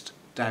consist,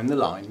 down the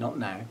line, not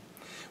now,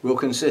 will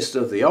consist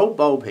of the old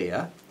bulb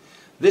here,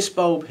 this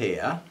bulb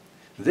here,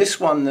 this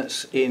one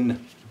that's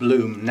in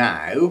bloom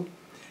now,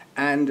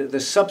 and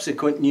the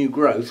subsequent new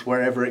growth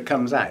wherever it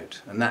comes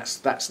out. And that's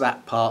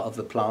that part of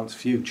the plant's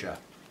future.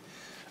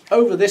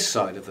 Over this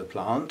side of the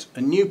plant,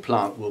 a new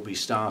plant will be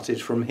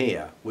started from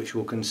here, which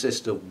will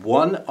consist of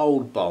one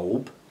old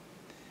bulb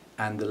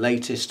and the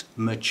latest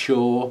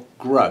mature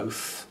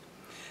growth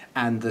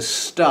and the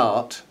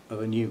start of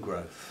a new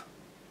growth.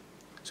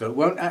 So it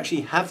won't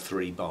actually have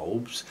three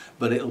bulbs,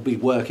 but it'll be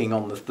working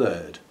on the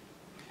third.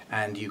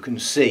 And you can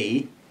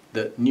see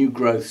that new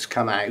growths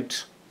come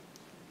out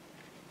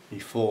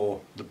before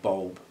the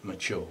bulb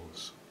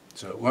matures.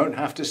 So it won't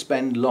have to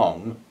spend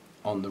long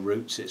on the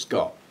roots it's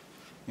got.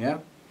 Yeah?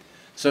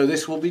 So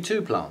this will be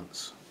two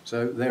plants.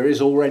 So there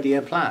is already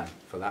a plan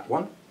for that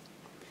one.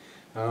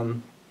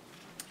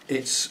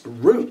 Its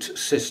root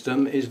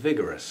system is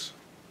vigorous.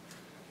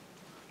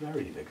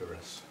 very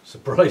vigorous,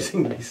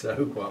 surprisingly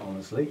so, quite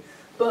honestly.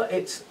 But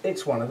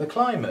it's one of the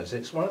climbers.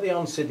 It's one of the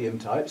Oncidium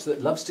types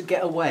that loves to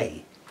get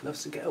away.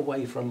 Loves to get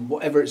away from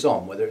whatever it's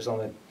on, whether it's on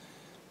a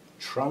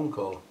trunk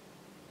or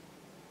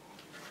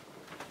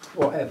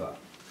whatever.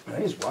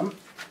 Here's one.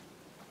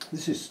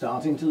 This is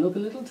starting to look a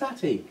little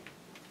tatty.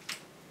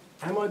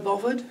 Am I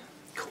bothered?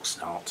 Of course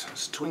not.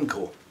 It's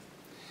Twinkle.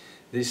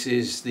 This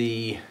is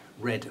the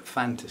Red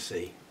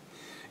Fantasy.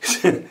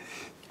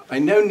 I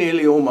know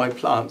nearly all my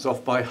plants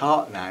off by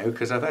heart now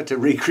because I've had to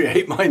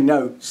recreate my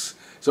notes.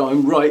 So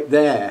I'm right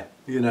there,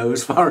 you know,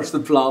 as far as the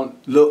plant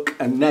look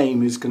and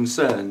name is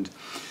concerned.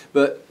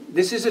 But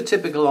this is a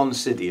typical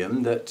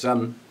Oncidium that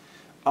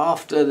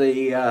after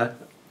the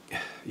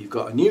you've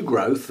got a new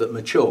growth that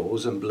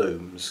matures and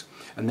blooms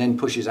and then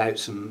pushes out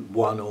some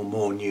one or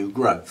more new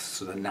growths,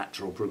 so the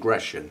natural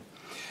progression.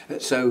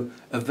 So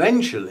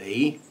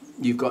eventually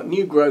you've got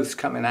new growths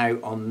coming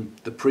out on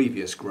the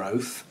previous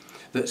growth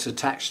that's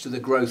attached to the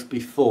growth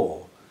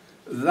before.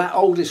 That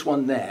oldest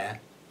one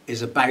there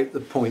is about the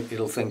point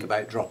it'll think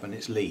about dropping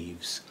its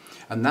leaves,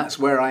 and that's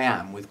where I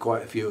am with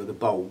quite a few of the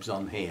bulbs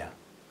on here.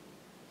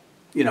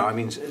 You know, I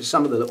mean,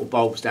 some of the little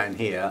bulbs down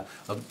here,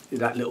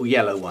 that little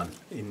yellow one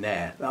in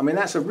there, I mean,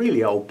 that's a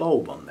really old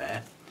bulb on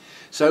there.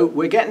 So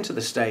we're getting to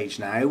the stage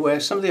now where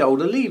some of the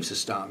older leaves are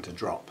starting to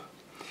drop,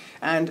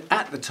 and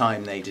at the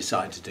time they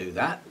decide to do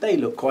that, they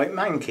look quite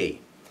manky,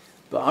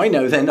 but I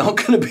know they're not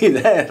going to be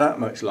there that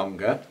much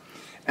longer,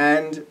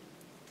 and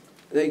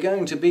they're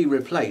going to be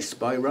replaced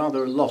by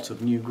rather a lot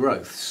of new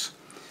growths.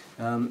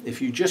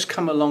 If you just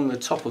come along the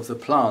top of the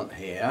plant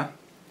here,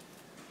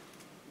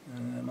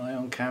 am I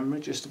on camera?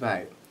 Just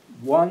about.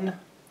 1,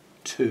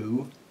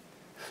 2,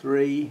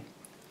 3,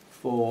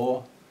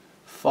 4,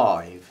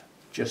 5,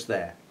 just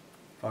there.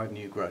 5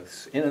 new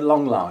growths in a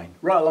long line,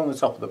 right along the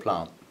top of the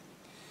plant.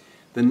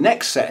 The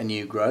next set of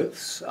new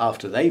growths,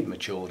 after they've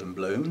matured and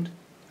bloomed,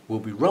 will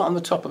be right on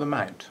the top of the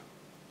mount.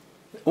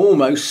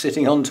 Almost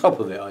sitting on top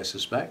of it, I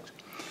suspect.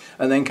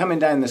 And then coming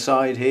down the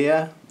side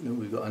here,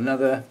 we've got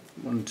another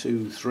 1,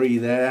 2, 3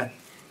 there.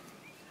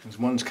 There's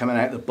one's coming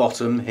out the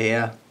bottom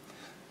here.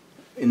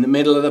 In the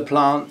middle of the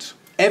plant,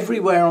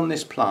 everywhere on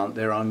this plant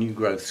there are new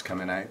growths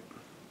coming out.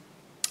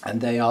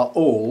 And they are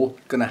all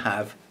going to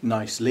have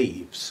nice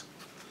leaves.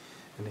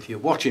 And if you're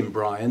watching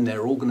Brian,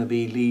 they're all going to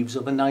be leaves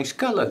of a nice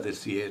colour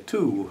this year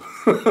too.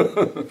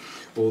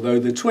 Although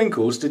the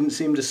twinkles didn't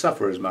seem to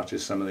suffer as much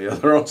as some of the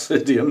other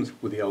Oncidiums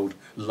with the old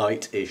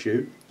light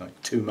issue,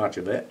 like too much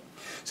of it.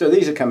 So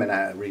these are coming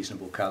out a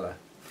reasonable colour.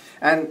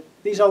 And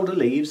these older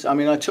leaves, I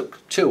mean, I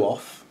took 2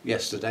 off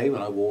yesterday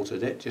when I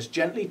watered it. Just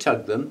gently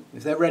tug them.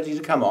 If they're ready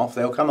to come off,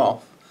 they'll come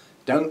off.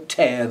 Don't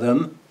tear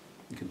them.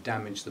 You can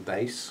damage the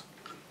base.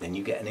 Then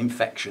you get an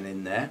infection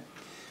in there.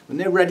 When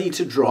they're ready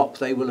to drop,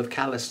 they will have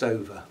calloused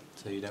over,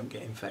 so you don't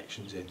get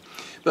infections in.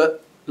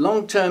 But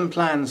long-term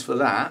plans for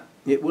that,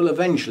 it will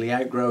eventually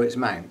outgrow its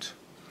mount.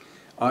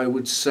 I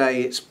would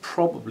say it's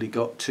probably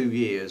got 2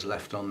 years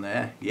left on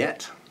there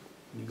yet.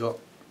 You've got,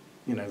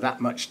 you know,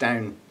 that much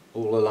down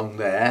all along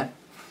there.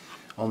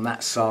 On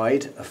that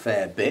side, a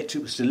fair bit.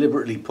 It was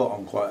deliberately put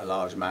on quite a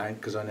large mount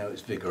because I know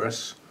it's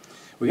vigorous.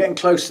 We're getting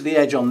close to the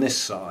edge on this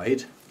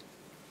side,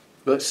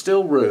 but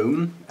still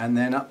room, and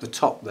then up the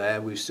top there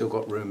we've still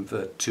got room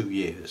for 2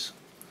 years.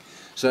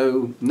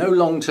 So no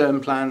long-term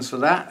plans for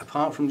that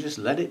apart from just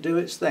let it do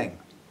its thing.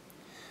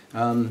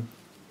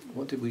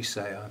 What did we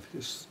say? I've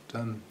just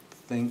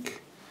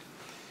think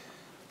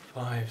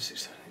 5,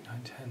 6, 7, 8,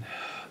 9, 10.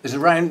 There's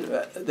around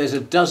there's a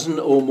dozen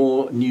or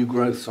more new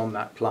growths on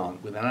that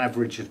plant with an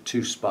average of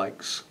 2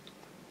 spikes.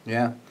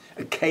 Yeah,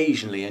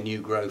 occasionally a new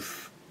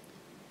growth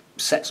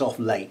sets off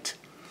late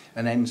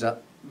and ends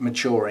up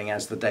maturing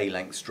as the day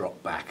lengths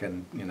drop back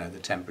and, you know, the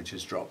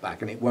temperatures drop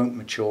back, and it won't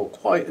mature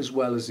quite as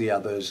well as the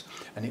others,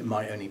 and it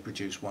might only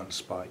produce 1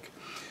 spike.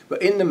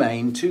 But in the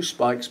main, 2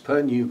 spikes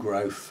per new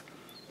growth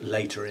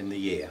later in the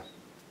year.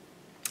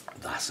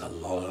 That's a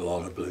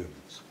lot of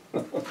blooms.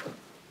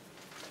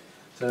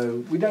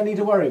 So we don't need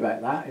to worry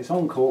about that. It's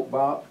on cork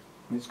bark,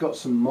 it's got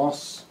some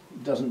moss,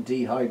 it doesn't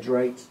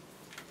dehydrate,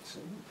 it's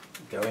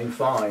going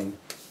fine.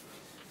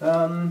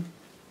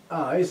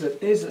 Here's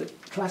a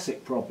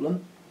classic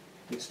problem.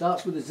 It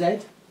starts with a Z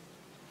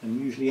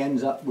and usually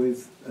ends up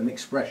with an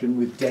expression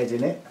with dead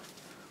in it.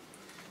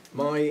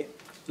 My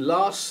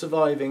last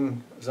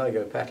surviving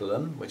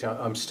Zygopetalum, which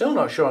I'm still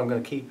not sure I'm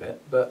going to keep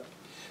it, but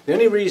the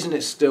only reason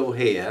it's still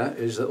here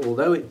is that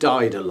although it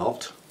died a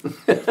lot,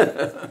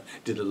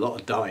 did a lot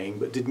of dying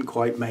but didn't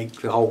quite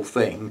make the whole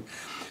thing,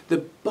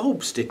 the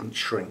bulbs didn't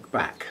shrink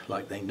back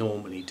like they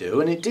normally do,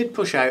 and it did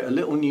push out a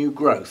little new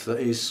growth that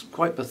is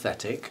quite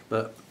pathetic,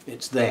 but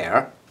it's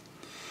there.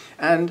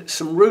 And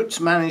some roots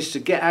managed to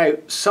get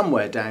out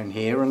somewhere down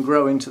here and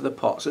grow into the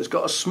pot. So it's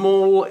got a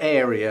small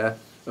area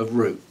of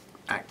root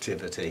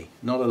activity,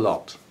 not a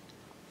lot.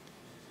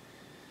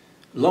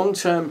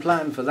 Long-term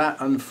plan for that,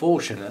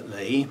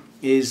 unfortunately,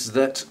 is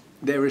that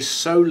there is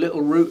so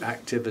little root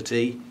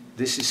activity,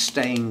 this is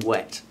staying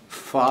wet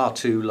far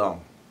too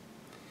long.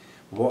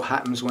 What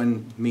happens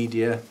when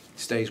media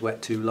stays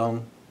wet too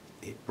long?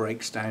 it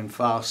breaks down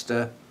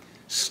faster,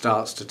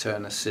 starts to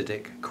turn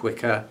acidic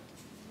quicker,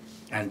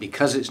 and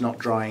because it's not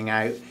drying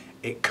out,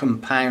 it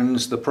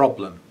compounds the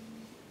problem.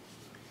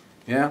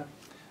 Yeah?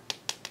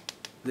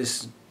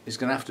 This is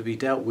going to have to be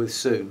dealt with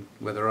soon,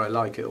 whether I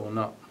like it or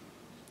not.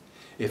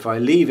 If I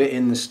leave it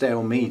in the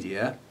stale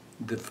media,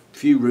 the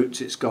few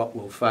roots it's got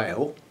will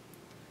fail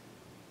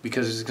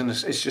because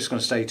it's just going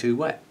to stay too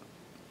wet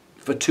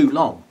for too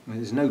long.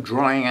 There's no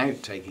drying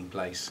out taking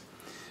place.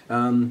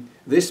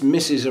 This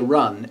misses a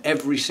run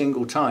every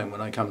single time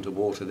when I come to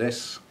water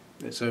this.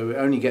 So it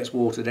only gets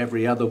watered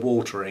every other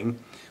watering,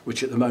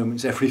 which at the moment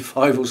is every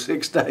 5 or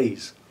 6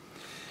 days.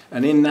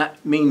 And in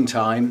that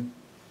meantime,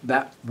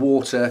 that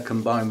water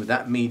combined with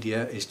that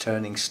media is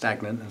turning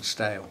stagnant and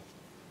stale.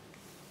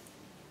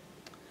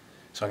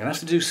 So I'm going to have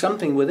to do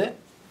something with it.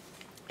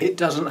 It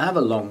doesn't have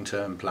a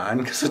long-term plan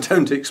because I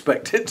don't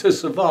expect it to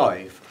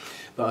survive.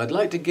 But I'd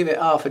like to give it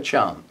half a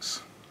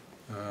chance.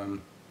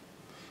 And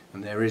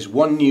there is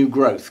one new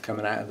growth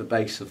coming out of the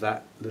base of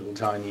that little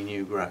tiny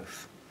new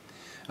growth.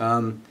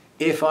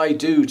 If I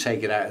do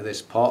take it out of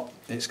this pot,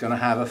 it's going to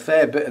have a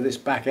fair bit of this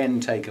back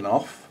end taken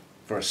off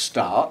for a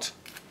start.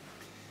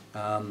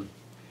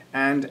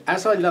 And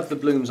as I love the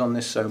blooms on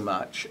this so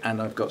much,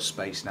 and I've got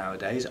space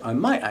nowadays, I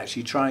might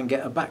actually try and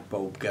get a back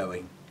bulb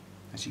going,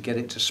 actually get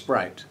it to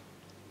sprout.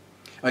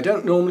 I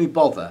don't normally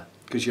bother,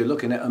 because you're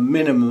looking at a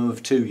minimum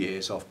of 2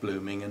 years off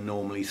blooming and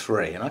normally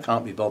 3, and I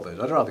can't be bothered.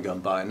 I'd rather go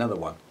and buy another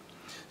one.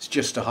 It's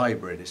just a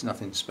hybrid, it's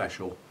nothing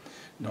special,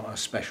 not a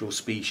special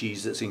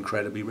species that's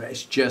incredibly rare,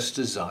 it's just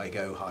a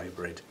zygo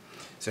hybrid,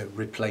 so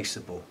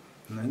replaceable.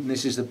 And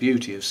this is the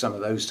beauty of some of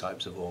those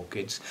types of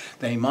orchids.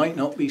 They might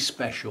not be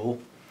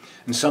special,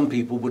 and some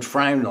people would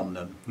frown on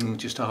them.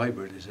 Just a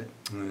hybrid, is it?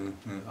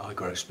 I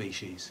grow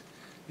species.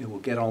 Yeah, we'll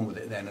get on with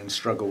it then and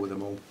struggle with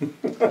them all.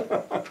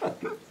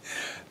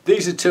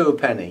 These are 2 a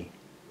penny,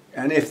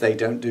 and if they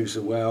don't do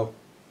so well,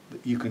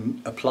 you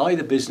can apply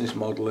the business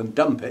model and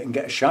dump it and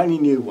get a shiny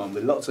new one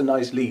with lots of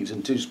nice leaves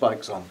and 2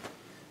 spikes on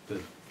for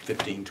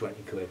 15,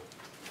 20 quid.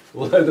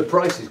 Although the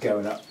price is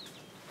going up.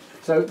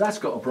 So that's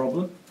got a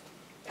problem.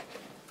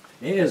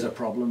 Here's a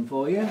problem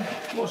for you.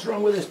 What's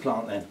wrong with this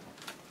plant then?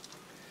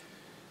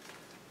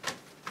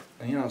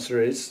 And the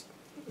answer is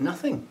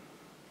nothing.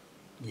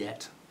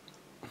 Yet.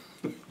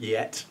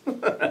 Yet.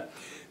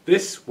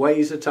 This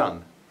weighs a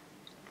ton.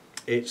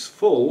 It's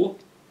full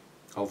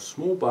of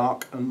small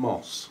bark and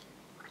moss.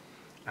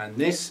 And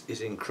this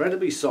is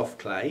incredibly soft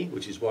clay,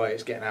 which is why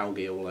it's getting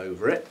algae all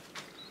over it.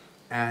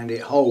 And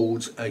it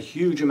holds a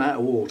huge amount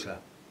of water.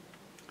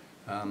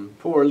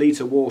 Pour a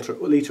litre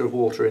of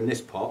water in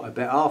this pot. I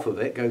bet half of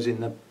it goes in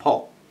the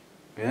pot.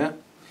 Yeah?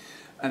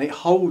 And it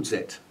holds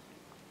it.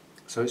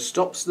 So it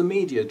stops the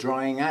media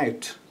drying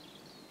out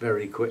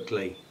very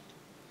quickly.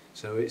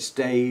 So it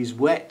stays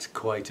wet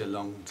quite a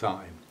long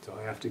time. So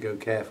I have to go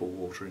careful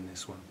watering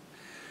this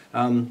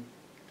one.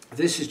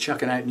 This is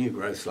chucking out new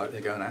growths like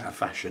they're going out of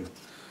fashion.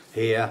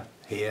 Here,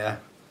 here,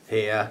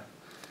 here,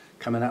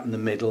 coming up in the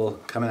middle,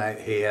 coming out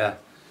here,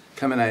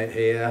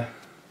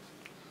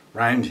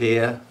 round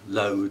here,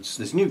 loads.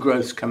 There's new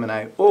growths coming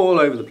out all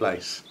over the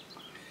place.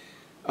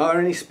 Are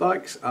there any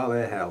spikes? Are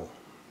there hell?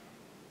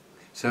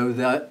 So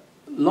the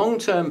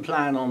long-term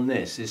plan on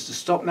this is to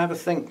stop and have a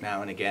think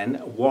now and again,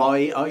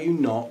 why are you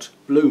not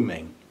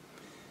blooming?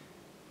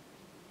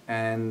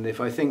 And if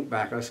I think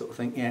back, I sort of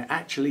think, yeah,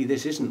 actually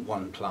this isn't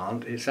one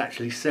plant, it's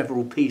actually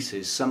several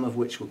pieces, some of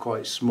which were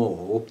quite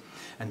small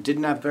and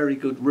didn't have very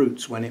good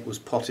roots when it was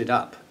potted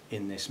up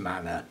in this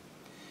manner.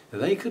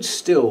 They could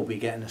still be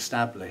getting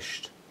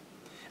established.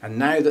 And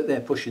now that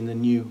they're pushing the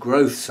new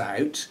growths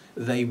out,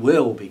 they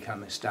will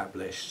become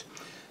established.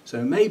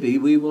 So maybe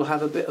we will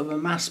have a bit of a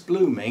mass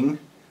blooming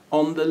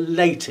on the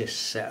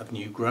latest set of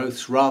new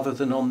growths rather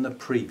than on the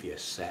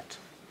previous set.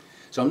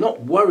 So I'm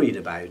not worried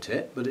about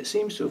it, but it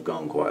seems to have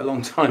gone quite a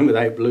long time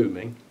without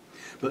blooming.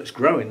 But it's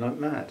growing like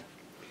mad.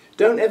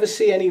 Don't ever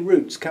see any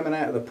roots coming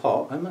out of the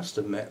pot, I must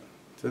admit.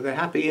 So they're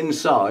happy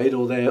inside,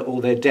 or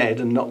they're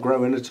dead and not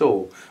growing at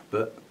all.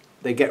 But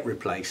they get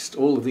replaced.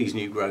 All of these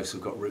new growths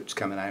have got roots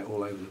coming out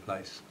all over the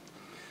place.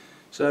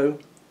 So,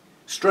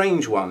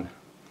 strange one.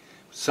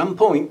 At some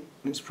point,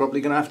 it's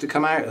probably going to have to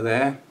come out of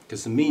there,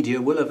 because the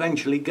media will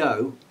eventually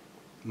go.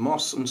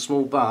 Moss and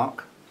small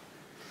bark.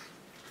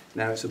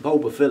 Now it's a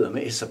bulbophyllum,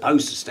 it is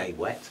supposed to stay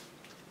wet,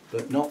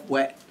 but not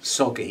wet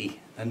soggy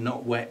and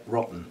not wet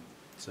rotten.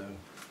 So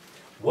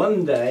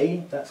one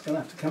day that's going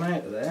to have to come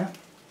out of there.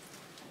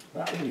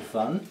 That'll be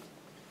fun.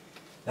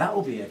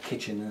 That'll be a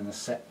kitchen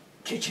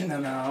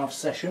and a half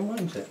session,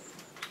 won't it?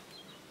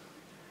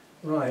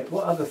 Right,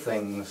 what other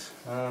things?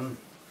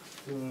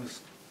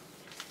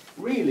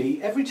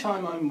 Really, every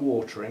time I'm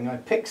watering, I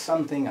pick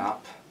something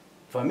up.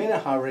 If I'm in a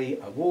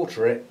hurry, I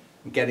water it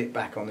and get it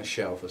back on the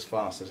shelf as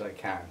fast as I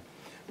can.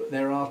 But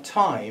there are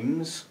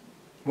times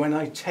when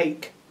I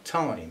take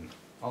time.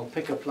 I'll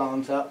pick a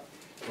plant up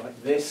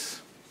like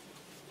this.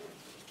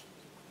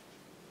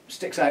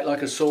 Sticks out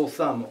like a sore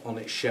thumb on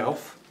its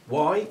shelf.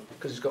 Why?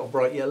 Because it's got a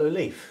bright yellow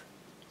leaf.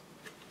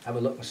 have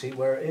a look and see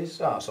where it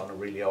is. Oh, it's on a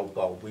really old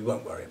bulb. We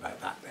won't worry about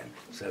that then.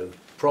 So,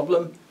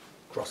 problem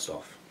crossed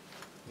off.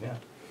 Yeah.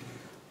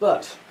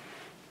 But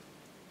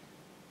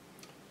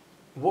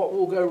what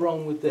will go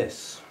wrong with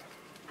this?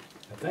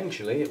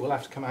 Eventually it will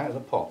have to come out of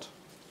the pot,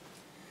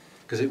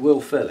 because it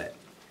will fill it.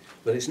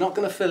 But it's not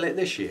going to fill it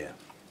this year,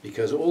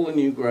 because all the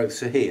new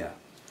growths are here,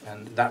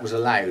 and that was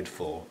allowed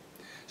for.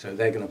 So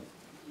they're going to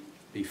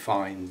be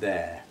fine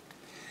there.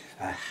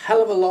 A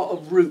hell of a lot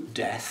of root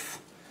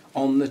death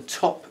on the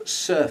top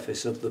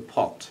surface of the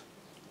pot.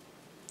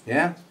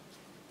 Yeah?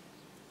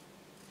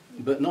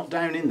 But not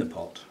down in the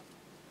pot.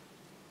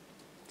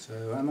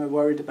 So am I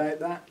worried about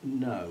that?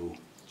 No.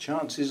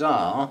 Chances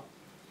are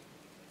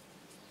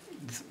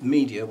the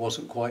media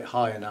wasn't quite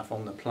high enough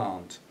on the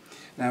plant.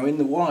 Now in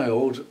the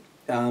wild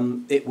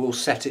it will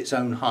set its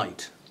own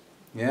height.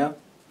 Yeah?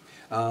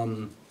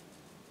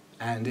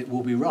 And it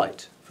will be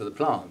right for the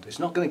plant. It's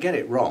not going to get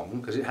it wrong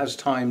because it has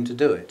time to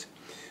do it.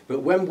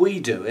 But when we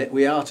do it,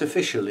 we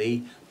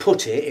artificially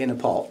put it in a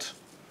pot.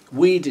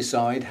 We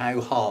decide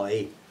how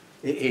high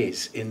it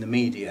is in the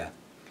media.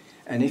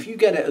 And if you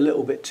get it a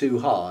little bit too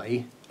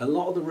high, a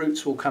lot of the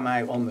roots will come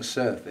out on the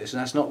surface, and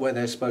that's not where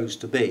they're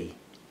supposed to be.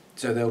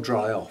 So they'll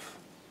dry off,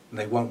 and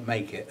they won't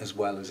make it as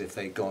well as if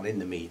they'd gone in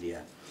the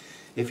media.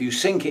 If you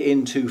sink it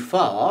in too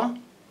far,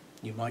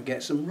 you might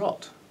get some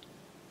rot.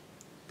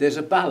 There's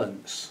a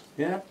balance,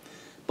 yeah?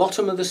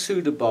 Bottom of the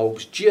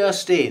pseudobulbs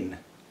just in,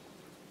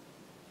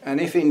 and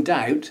if in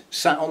doubt,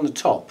 sat on the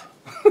top.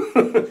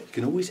 You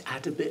can always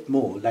add a bit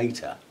more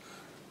later.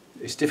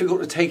 It's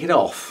difficult to take it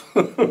off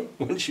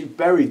once you've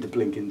buried the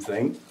blinking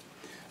thing.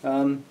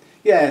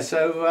 Yeah,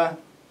 so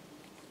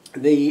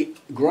the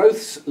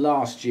growths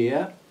last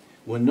year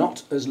were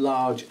not as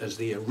large as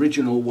the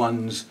original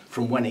ones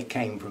from when it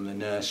came from the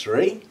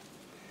nursery.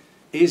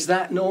 Is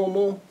that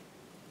normal?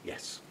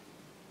 Yes.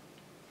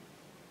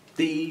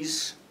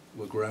 These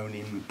were grown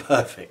in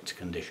perfect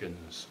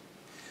conditions.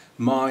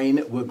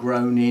 Mine were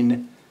grown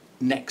in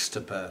next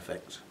to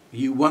perfect.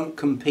 You won't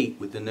compete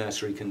with the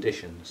nursery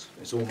conditions.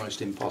 It's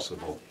almost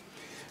impossible.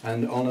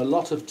 And on a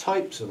lot of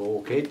types of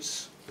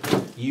orchids,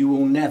 you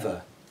will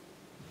never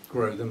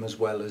grow them as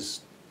well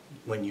as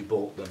when you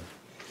bought them.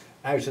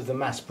 Out of the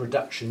mass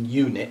production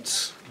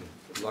units,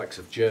 the likes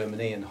of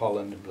Germany and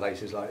Holland and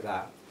places like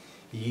that,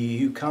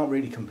 you can't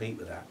really compete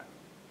with that.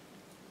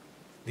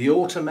 The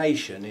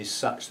automation is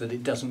such that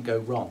it doesn't go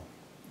wrong.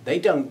 They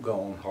don't go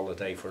on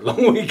holiday for a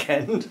long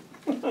weekend.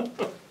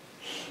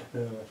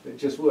 It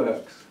just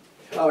works.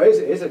 Oh,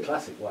 here's a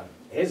classic one.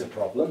 Here's a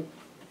problem.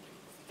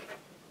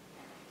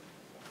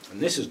 And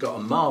this has got a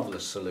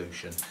marvellous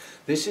solution.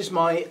 This is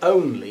my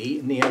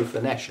only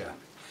Neophanetia.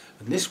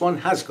 And this one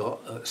has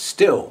got,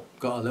 still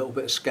got a little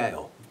bit of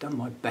scale. I've done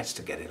my best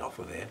to get it off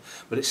of here.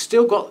 But it's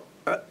still got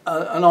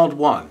an odd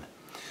one.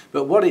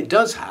 But what it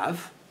does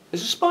have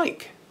is a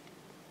spike.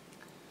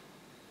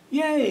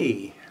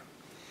 Yay!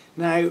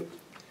 Now,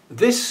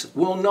 this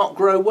will not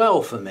grow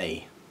well for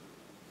me.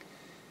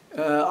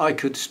 I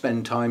could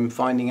spend time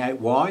finding out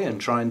why and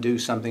try and do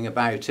something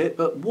about it,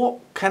 but what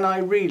can I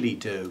really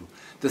do?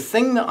 The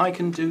thing that I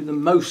can do the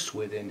most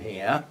with in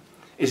here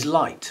is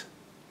light.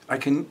 I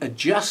can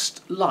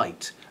adjust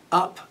light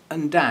up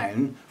and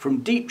down from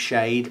deep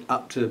shade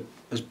up to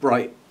as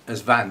bright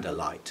as Vanda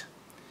light.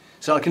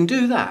 So I can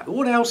do that. But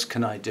what else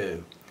can I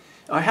do?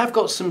 I have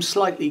got some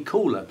slightly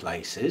cooler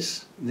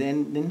places. They're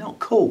not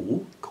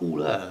cool,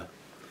 cooler.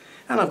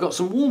 And I've got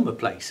some warmer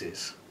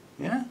places.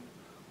 Yeah?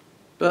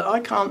 But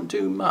I can't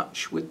do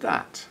much with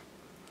that.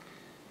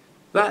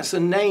 That's a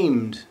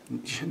named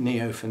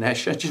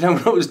Neophanetia. Do you know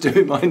when I was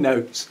doing my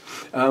notes?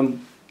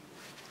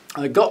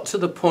 I got to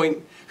the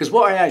point, because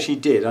what I actually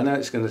did, I know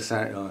it's going to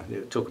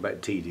sound, talk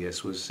about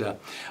tedious, was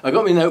I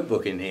got my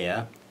notebook in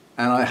here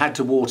and I had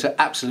to water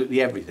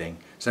absolutely everything.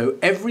 So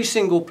every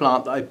single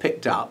plant that I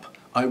picked up,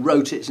 I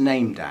wrote its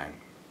name down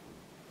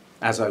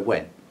as I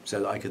went,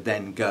 so that I could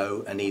then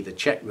go and either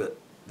check that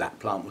that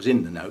plant was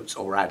in the notes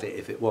or add it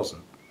if it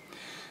wasn't.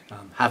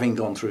 Having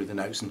gone through the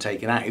notes and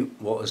taken out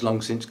what has long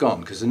since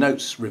gone, because the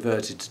notes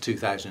reverted to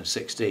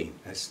 2016.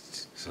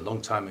 It's a long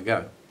time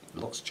ago.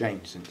 Lots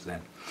changed since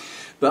then.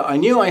 But I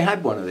knew I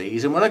had one of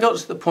these, and when I got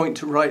to the point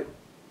to write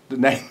the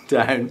name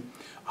down,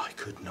 I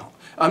could not.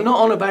 I'm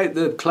not on about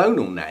the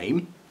clonal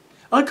name.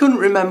 I couldn't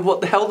remember what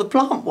the hell the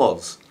plant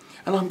was.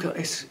 And I'm going,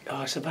 it's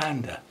a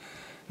Vanda.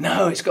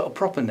 No, it's got a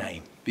proper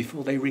name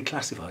before they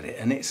reclassified it,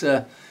 and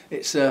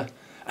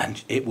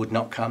and it would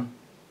not come.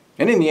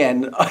 And in the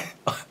end,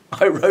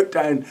 I wrote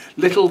down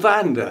Little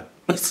Vanda.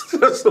 That's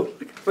all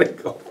I can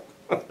think of.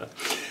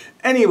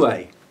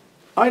 Anyway,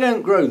 I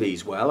don't grow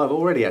these well. I've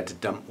already had to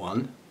dump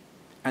one.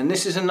 And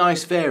this is a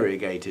nice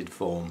variegated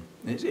form.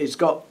 It's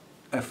got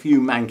a few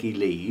manky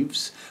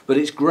leaves, but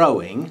it's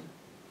growing.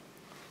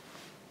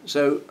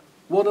 So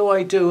what do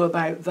I do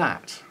about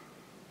that?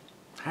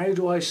 How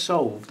do I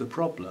solve the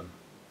problem?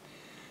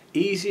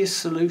 Easiest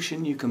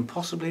solution you can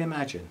possibly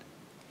imagine.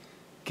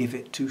 Give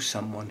it to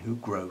someone who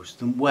grows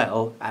them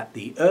well at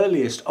the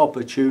earliest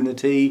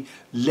opportunity.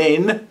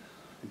 Lynn,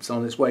 it's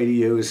on its way to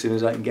you as soon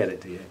as I can get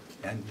it to you.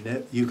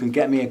 and you can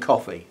get me a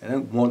coffee. I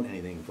don't want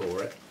anything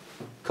for it.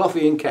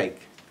 Coffee and cake.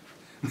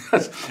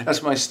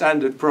 That's my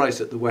standard price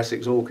at the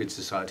Wessex Orchid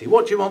Society.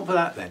 What do you want for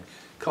that then?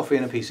 Coffee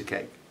and a piece of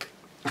cake.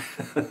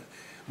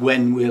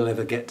 When we'll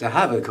ever get to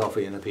have a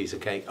coffee and a piece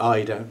of cake,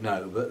 I don't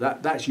know,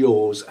 but that's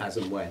yours as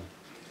and when.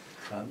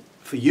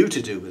 For you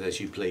to do with as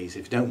you please.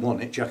 If you don't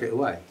want it, chuck it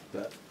away.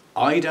 But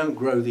I don't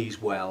grow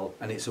these well,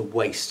 and it's a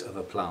waste of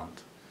a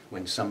plant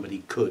when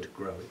somebody could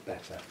grow it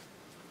better.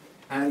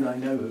 And I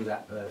know who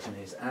that person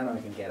is, and I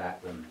can get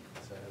at them.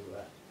 So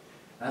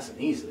that's an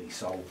easily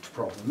solved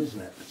problem,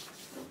 isn't it?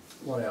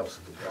 What else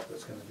have we got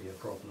that's going to be a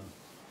problem?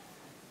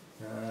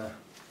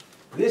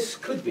 This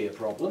could be a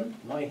problem.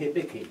 My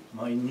hibiki,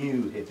 my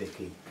new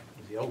hibiki.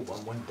 The old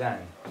one went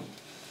down.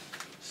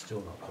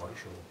 Still not quite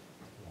sure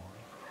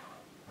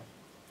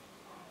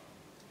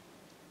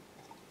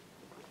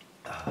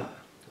why.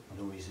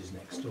 The noise is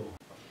next door.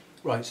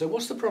 Right, so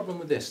what's the problem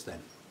with this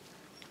then?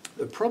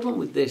 The problem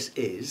with this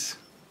is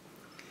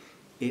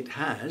it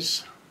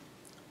has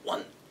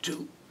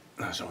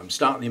so I'm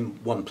starting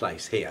in one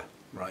place here,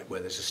 right, where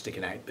there's a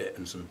sticking out bit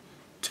and some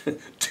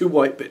two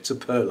white bits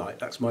of perlite.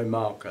 That's my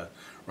marker.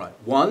 Right,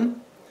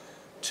 1,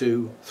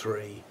 2,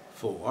 3,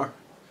 4,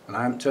 and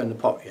I haven't turned the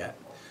pot yet.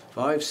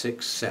 5,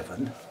 6,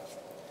 7,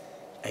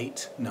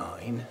 8,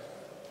 9.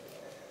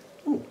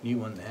 Oh, new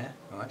one there.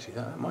 Oh, actually,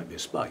 that might be a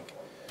spike.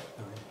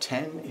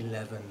 10,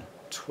 11,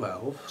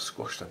 12,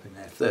 squashed up in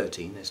there.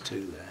 13, there's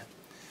 2 there.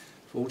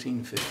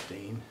 14,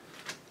 15.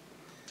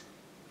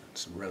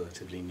 That's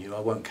relatively new. I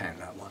won't count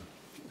that one.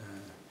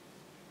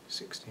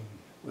 16.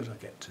 Where did I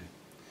get to?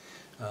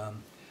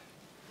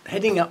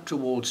 Heading up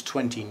towards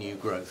 20 new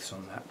growths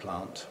on that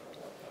plant.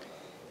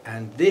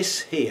 And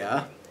this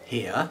here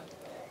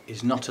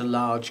is not a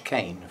large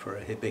cane for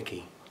a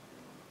hibiki.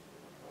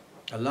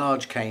 A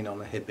large cane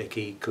on a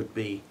hibiki could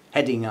be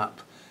heading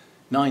up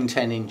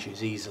 9-10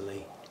 inches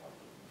easily.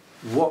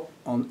 What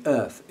on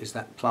earth is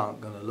that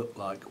plant going to look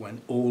like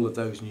when all of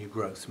those new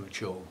growths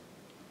mature?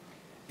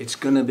 It's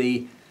going to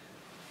be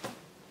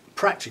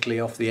practically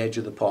off the edge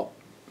of the pot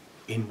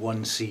in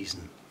one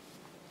season.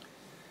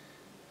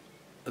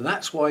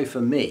 That's why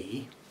for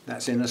me,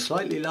 that's in a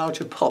slightly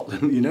larger pot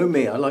than, you know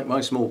me, I like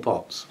my small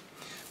pots.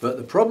 But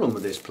the problem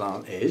with this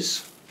plant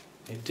is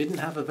it didn't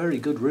have a very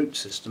good root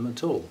system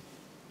at all.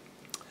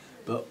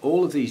 But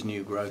all of these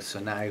new growths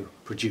are now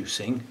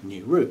producing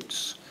new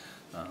roots.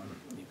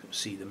 You can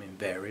see them in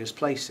various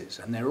places,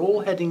 and they're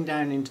all heading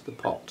down into the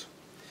pot.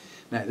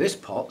 Now this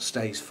pot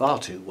stays far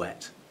too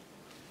wet,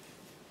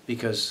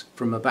 because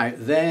from about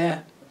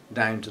there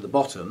down to the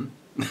bottom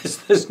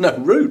there's no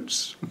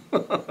roots.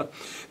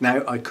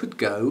 Now I could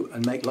go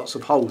and make lots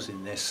of holes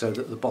in this so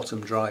that the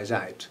bottom dries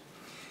out.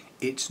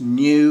 It's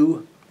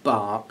new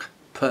bark,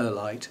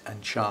 perlite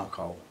and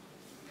charcoal,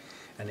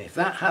 and if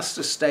that has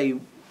to stay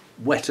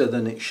wetter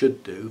than it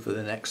should do for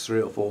the next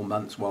 3 or 4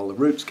 months while the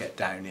roots get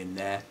down in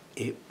there,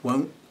 it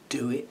won't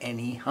do it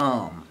any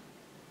harm.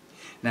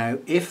 Now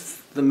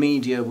if the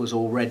media was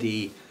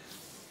already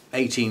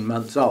 18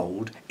 months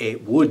old,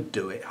 it would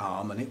do it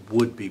harm and it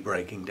would be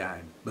breaking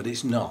down, but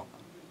it's not.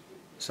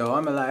 So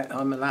I'm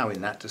allowing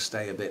that to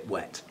stay a bit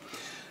wet.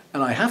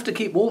 And I have to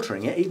keep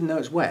watering it even though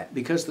it's wet,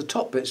 because the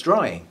top bit's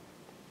drying,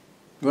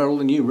 where all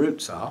the new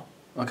roots are.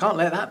 I can't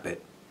let that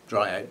bit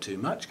dry out too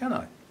much, can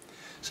I?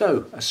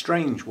 So, a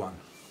strange one.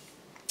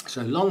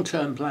 So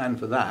long-term plan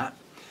for that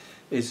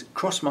is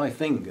cross my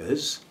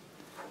fingers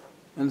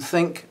and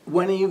think,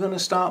 when are you going to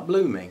start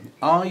blooming?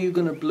 Are you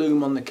going to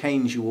bloom on the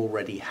canes you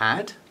already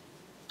had?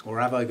 Or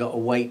have I got to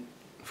wait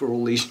for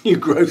all these new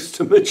growths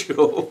to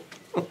mature?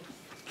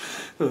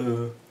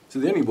 So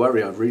the only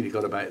worry I've really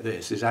got about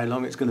this is how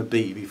long it's going to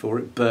be before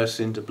it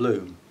bursts into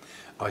bloom.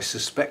 I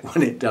suspect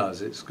when it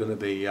does, it's going to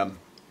be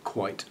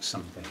quite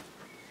something.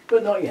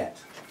 But not yet.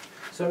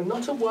 So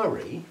not a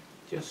worry,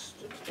 just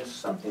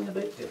something a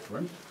bit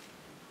different.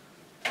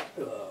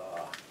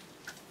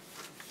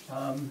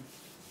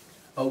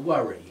 A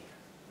worry.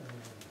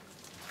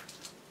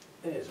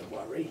 There's a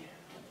worry,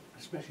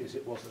 especially as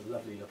it was a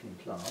lovely looking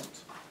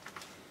plant.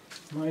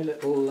 My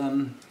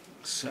little,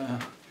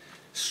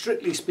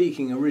 strictly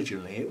speaking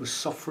originally it was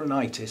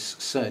Sophronitis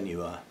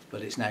cernua,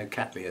 but it's now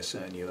Cattleya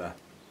cernua.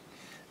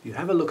 If you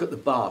have a look at the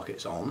bark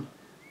it's on,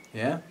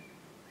 yeah,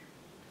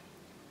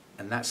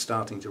 and that's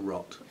starting to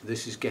rot.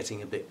 This is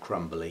getting a bit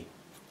crumbly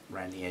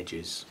around the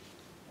edges.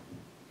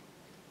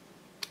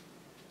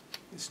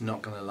 It's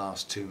not going to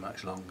last too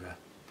much longer.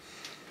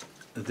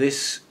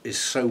 This is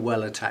so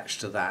well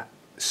attached to that,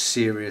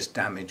 serious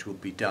damage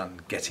would be done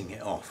getting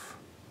it off.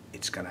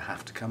 It's going to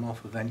have to come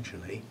off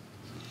eventually.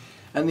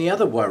 And the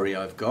other worry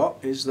I've got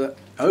is that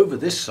over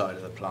this side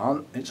of the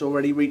plant it's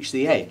already reached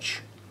the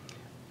edge,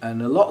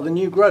 and a lot of the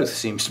new growth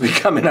seems to be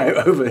coming out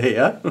over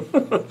here.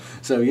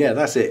 So yeah,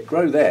 that's it,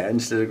 grow there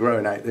instead of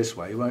growing out this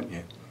way, won't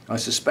you? I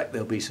suspect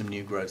there'll be some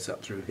new growths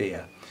up through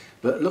here.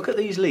 But look at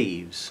these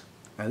leaves.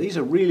 Now these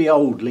are really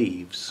old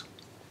leaves,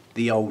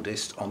 the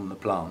oldest on the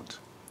plant.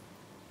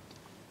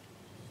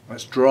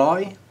 That's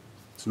dry,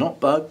 it's not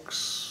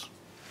bugs.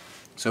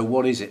 So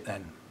what is it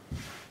then?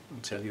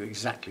 I'll tell you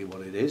exactly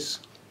what it is.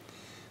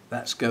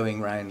 That's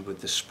going round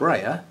with the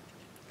sprayer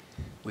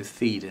with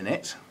feed in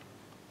it,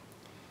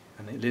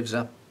 and it lives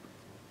up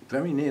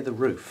very near the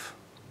roof.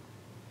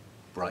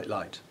 Bright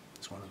light,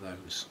 it's one of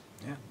those.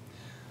 Yeah.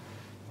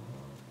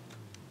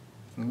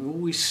 And we've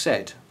always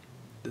said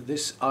that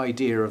this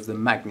idea of the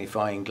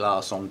magnifying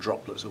glass on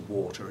droplets of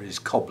water is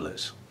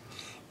cobblers.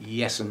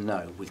 Yes and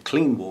no. With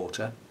clean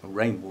water or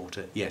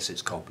rainwater, yes,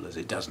 it's cobblers.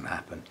 It doesn't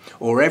happen.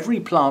 Or every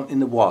plant in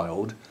the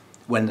wild,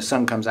 when the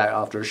sun comes out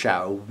after a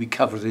shower, would be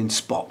covered in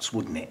spots,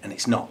 wouldn't it? And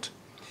it's not.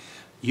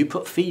 You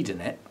put feed in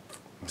it,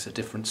 it's a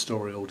different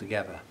story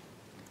altogether.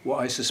 What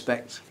I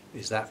suspect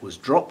is that was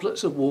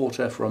droplets of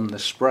water from the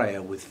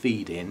sprayer with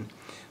feed in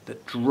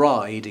that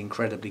dried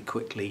incredibly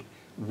quickly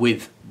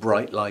with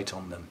bright light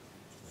on them.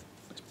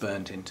 It's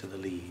burnt into the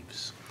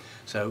leaves.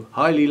 So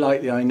highly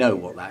likely I know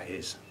what that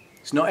is.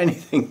 It's not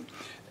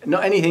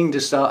anything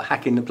to start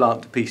hacking the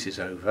plant to pieces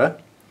over.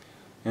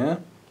 Yeah?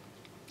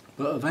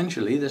 But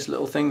eventually this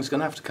little thing's going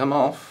to have to come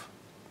off.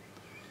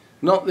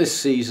 Not this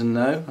season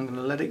though. I'm going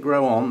to let it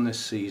grow on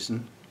this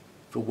season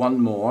for one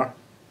more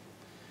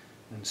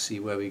and see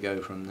where we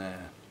go from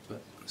there.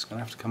 But it's going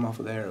to have to come off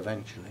of there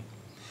eventually.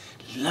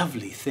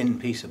 Lovely thin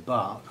piece of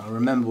bark. I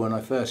remember when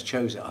I first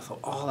chose it I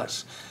thought, oh,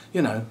 that's,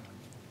 you know,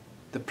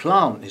 the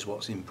plant is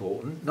what's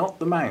important, not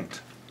the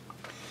mount.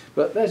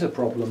 But there's a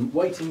problem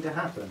waiting to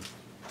happen.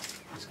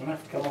 It's going to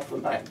have to come off the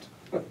mount.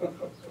 Which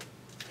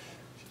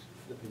is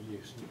a flipping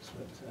nuisance,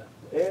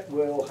 but it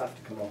will have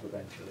to come off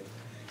eventually.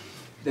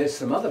 There's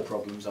some other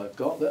problems I've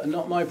got that are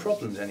not my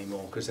problems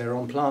anymore because they're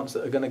on plants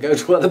that are going to go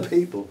to other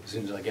people as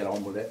soon as I get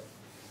on with it.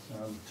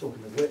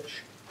 Talking of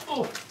which,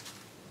 oh,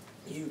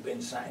 you've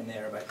been sat in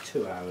there about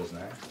 2 hours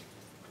now,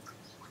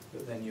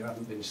 but then you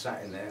haven't been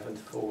sat in there for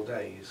 4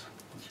 days.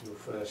 It's your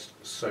first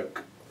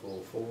soak for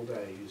 4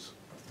 days.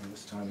 And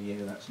this time of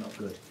year, that's not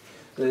good.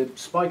 The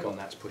spike on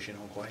that's pushing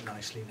on quite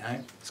nicely now.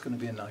 It's going to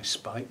be a nice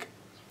spike.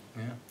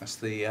 Yeah, that's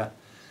the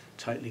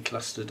tightly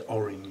clustered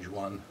orange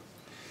one.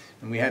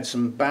 And we had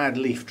some bad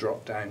leaf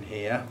drop down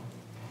here,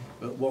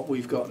 but what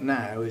we've got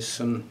now is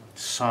some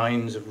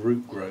signs of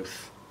root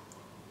growth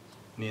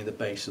near the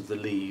base of the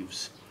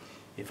leaves.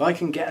 If I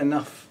can get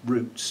enough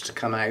roots to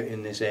come out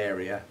in this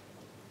area,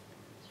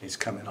 it's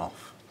coming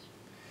off.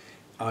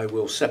 I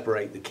will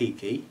separate the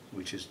kiki,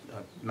 which is,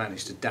 I've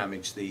managed to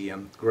damage the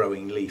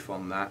growing leaf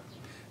on that.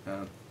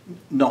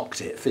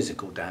 Knocked it,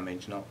 physical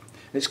damage. Not.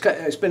 It's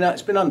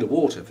been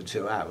underwater for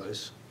 2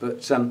 hours,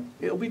 but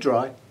it'll be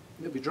dry.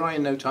 It'll be dry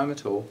in no time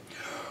at all.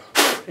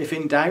 If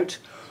in doubt,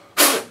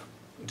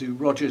 do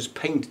Roger's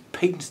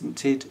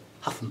patented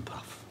huff and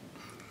puff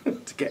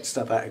to get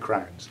stuff out of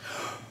crowns.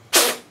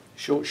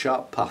 Short,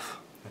 sharp puff,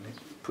 and it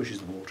pushes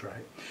the water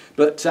out.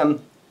 But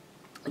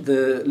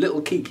the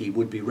little kiki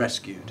would be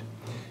rescued.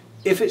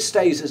 If it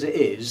stays as it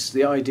is,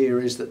 the idea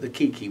is that the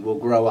kiki will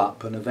grow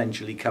up and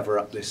eventually cover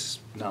up this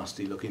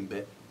nasty looking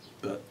bit,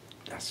 but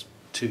that's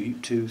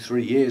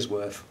 2-3 years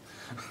worth.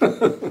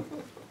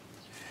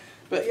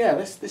 But yeah,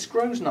 this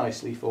grows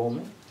nicely for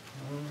me.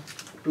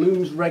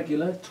 Blooms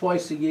regular,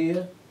 twice a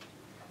year,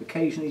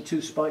 occasionally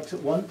 2 spikes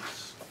at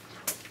once.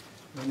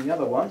 And the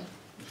other one,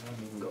 which I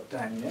haven't even got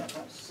down yet,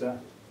 that's,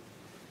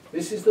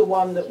 this is the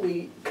one that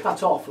we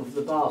cut off of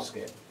the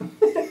basket.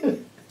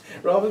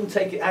 Rather than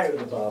take it out of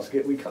the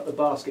basket, we cut the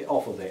basket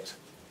off of it.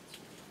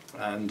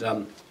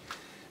 And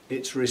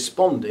it's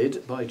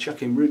responded by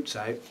chucking roots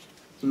out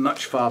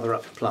much farther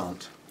up the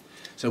plant.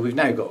 So we've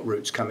now got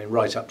roots coming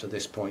right up to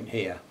this point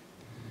here.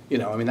 You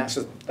know, I mean, that's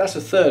a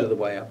third of the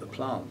way up the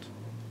plant.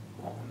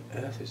 What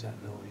on earth is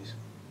that noise?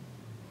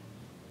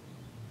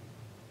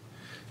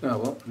 Oh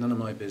well, none of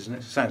my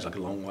business. Sounds like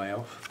a long way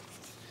off.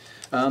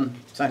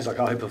 Sounds like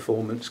a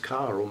high-performance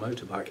car or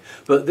motorbike.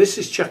 But this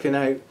is chucking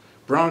out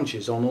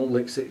branches on all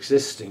its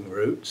existing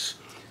roots,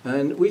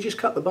 and we just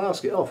cut the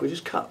basket off. We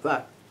just cut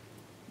that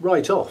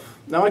right off.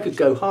 Now I could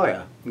go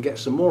higher and get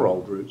some more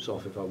old roots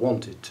off if I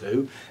wanted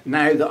to,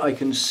 now that I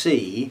can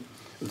see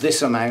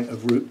this amount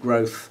of root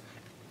growth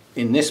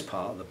in this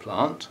part of the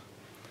plant.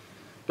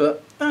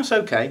 But that's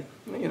okay.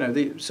 You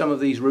know, some of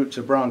these roots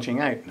are branching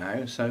out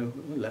now, so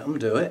we'll let them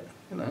do it.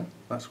 You know,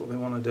 that's what they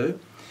want to do.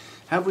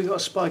 Have we got a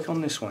spike on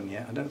this one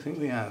yet? I don't think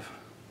we have.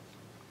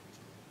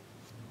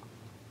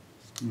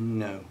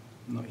 No.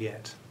 Not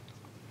yet.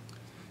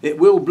 It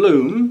will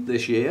bloom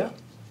this year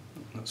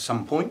at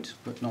some point,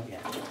 but not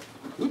yet.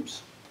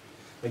 Oops.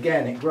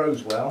 Again, it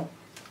grows well.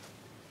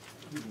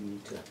 You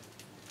need to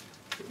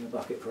put in the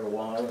bucket for a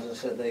while. As I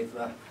said, the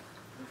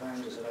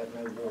founders have had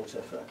no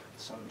water for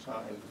some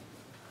time.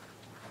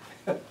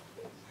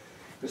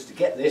 Because to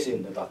get this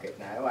in the bucket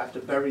now, I have to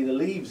bury the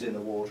leaves in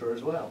the water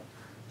as well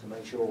to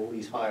make sure all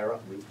these higher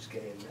up roots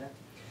get in there.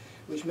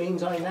 Which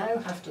means I now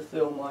have to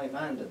fill my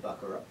Vander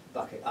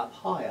bucket up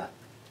higher.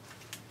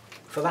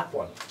 For that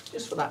one,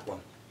 just for that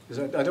one,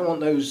 because I don't want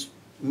those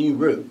new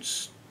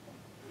roots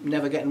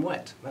never getting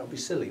wet. That would be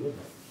silly,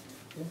 wouldn't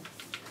it? Yeah.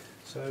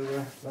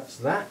 So that's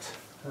that.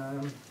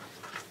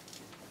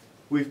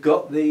 We've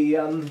got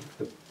the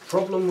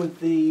problem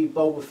with the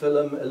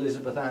Bulbophyllum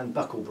Elizabethan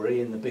Buckleberry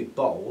in the big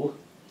bowl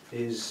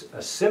is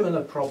a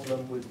similar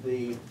problem with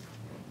the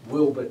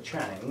Wilbur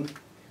Chang,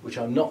 which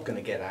I'm not going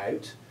to get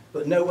out,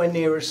 but nowhere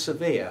near as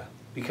severe,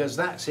 because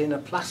that's in a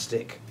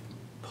plastic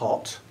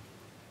pot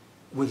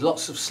with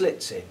lots of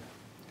slits in,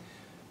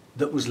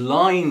 that was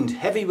lined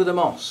heavy with a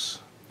moss,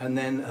 and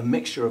then a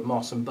mixture of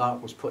moss and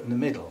bark was put in the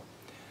middle.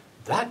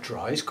 That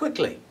dries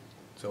quickly.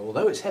 So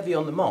although it's heavy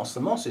on the moss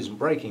isn't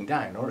breaking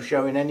down or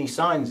showing any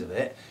signs of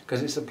it,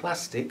 because it's a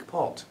plastic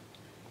pot.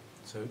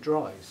 So it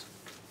dries.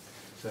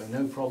 So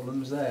no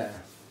problems there.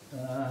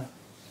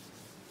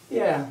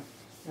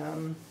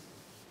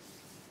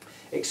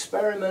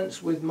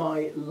 Experiments with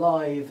my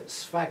live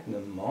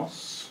sphagnum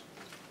moss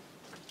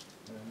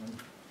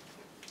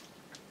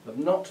have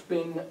not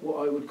been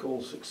what I would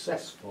call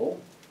successful,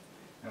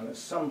 and at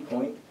some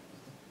point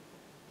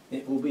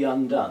it will be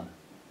undone.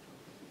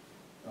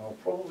 I'll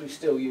probably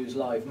still use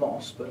live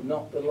moss, but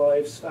not the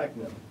live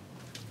sphagnum.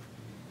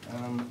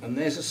 And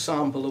there's a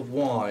sample of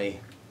why.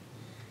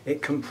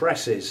 It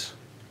compresses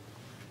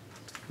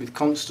with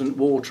constant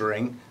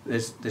watering.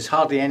 There's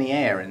hardly any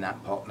air in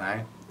that pot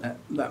now.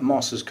 That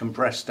moss has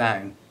compressed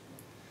down,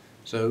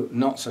 so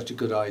not such a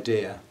good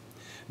idea.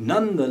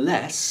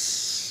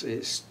 Nonetheless,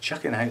 it's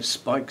chucking out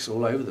spikes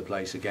all over the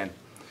place again.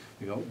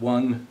 We've got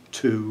 1,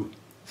 2,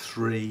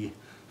 3,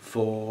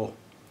 4,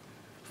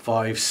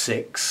 5,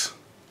 6,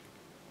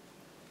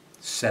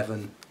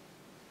 7,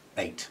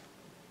 8.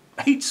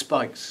 8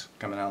 spikes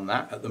coming on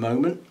that at the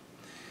moment,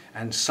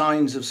 and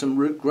signs of some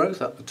root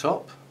growth up the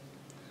top,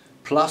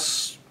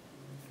 plus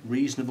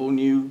reasonable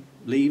new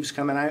leaves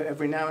coming out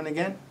every now and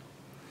again.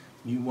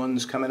 New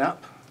ones coming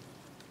up.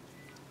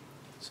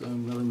 So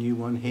another new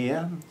one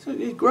here. So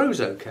it grows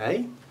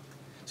okay.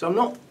 So I'm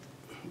not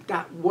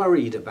that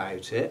worried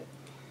about it,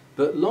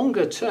 but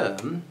longer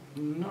term,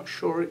 I'm not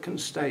sure it can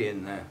stay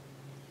in there.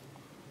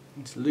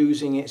 It's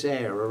losing its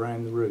air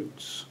around the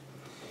roots.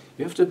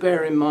 You have to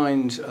bear in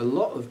mind a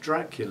lot of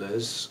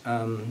Draculas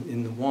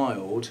in the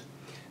wild.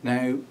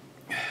 Now,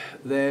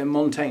 they're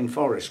montane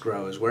forest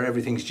growers where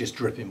everything's just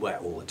dripping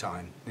wet all the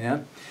time.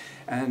 Yeah,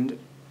 and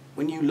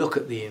when you look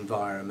at the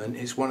environment,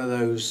 it's one of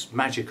those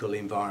magical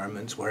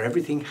environments where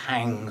everything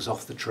hangs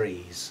off the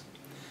trees.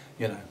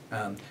 You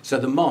know, so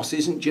the moss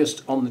isn't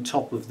just on the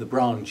top of the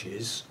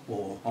branches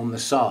or on the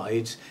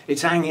sides;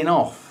 it's hanging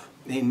off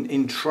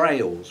in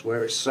trails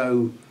where it's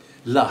so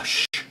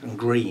lush and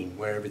green,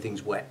 where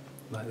everything's wet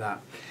like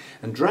that.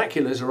 And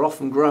Draculas are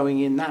often growing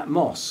in that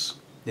moss.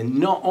 They're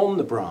not on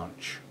the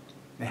branch.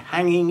 They're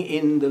hanging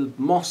in the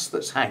moss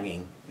that's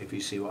hanging, if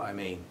you see what I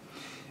mean.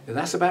 And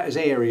that's about as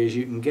airy as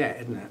you can get,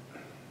 isn't it,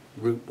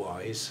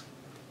 root-wise?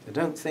 I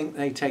don't think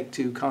they take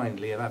too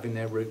kindly of having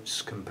their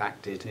roots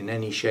compacted in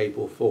any shape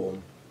or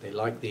form. They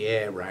like the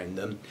air around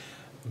them,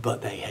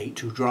 but they hate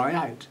to dry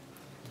out.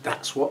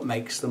 That's what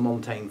makes the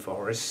montane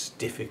forests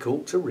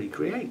difficult to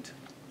recreate.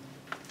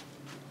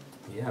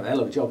 You have a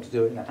hell of a job to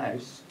do it in a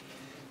house.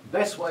 The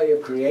best way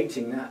of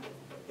creating that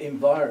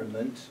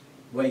environment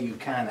where you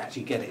can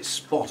actually get it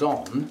spot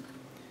on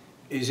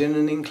is in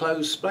an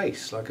enclosed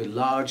space, like a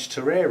large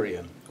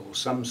terrarium or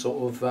some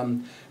sort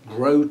of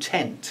grow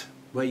tent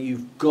where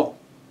you've got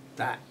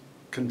that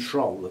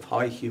control of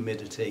high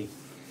humidity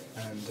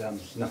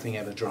and nothing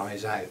ever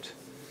dries out.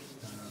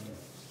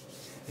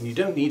 And you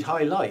don't need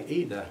high light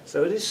either.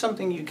 So it is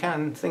something you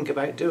can think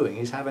about doing,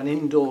 is have an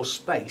indoor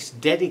space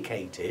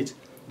dedicated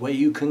where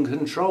you can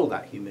control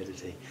that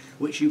humidity,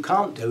 which you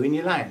can't do in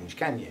your lounge,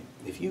 can you?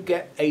 If you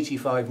get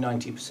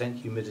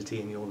 85–90%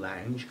 humidity in your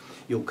lounge,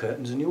 your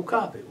curtains and your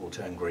carpet will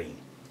turn green.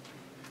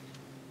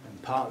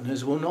 And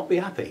partners will not be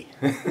happy.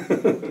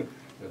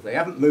 If they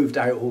haven't moved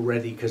out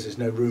already because there's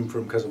no room for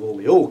them because of all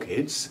the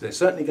orchids, they're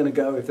certainly going to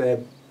go if their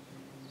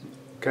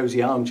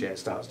cosy armchair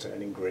starts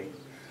turning green.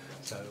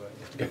 So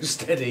you have to go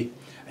steady.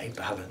 A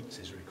balance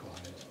is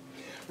required.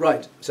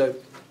 Right, so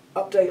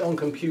update on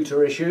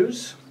computer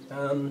issues.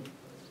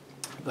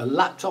 The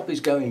laptop is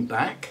going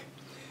back.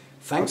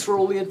 Thanks for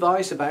all the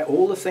advice about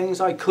all the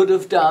things I could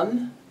have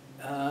done.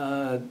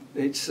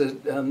 It's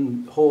a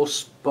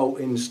horse bolt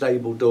in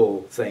stable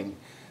door thing.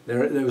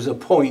 There was a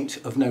point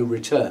of no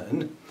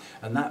return,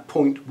 and that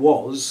point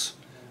was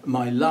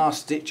my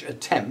last ditch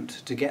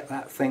attempt to get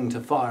that thing to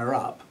fire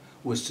up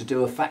was to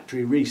do a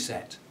factory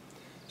reset.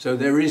 So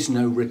there is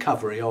no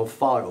recovery of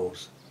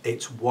files.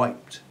 It's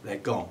wiped. They're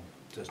gone.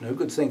 So it's no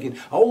good thinking,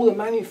 oh, the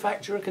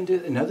manufacturer can do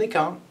it. No, they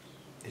can't.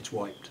 It's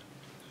wiped.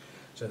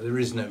 So there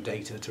is no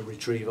data to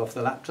retrieve off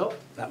the laptop.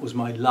 That was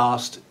my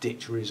last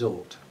ditch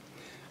resort.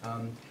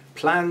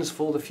 Plans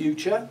for the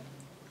future.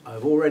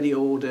 I've already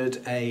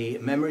ordered a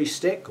memory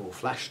stick or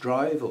flash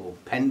drive or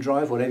pen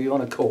drive, whatever you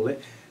want to call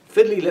it.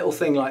 Fiddly little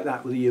thing like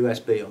that with a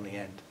USB on the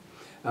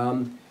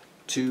end.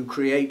 To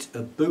create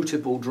a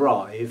bootable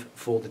drive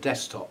for the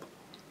desktop.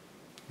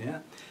 Yeah.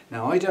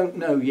 Now I don't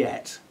know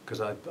yet, because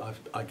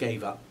I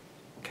gave up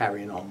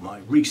carrying on my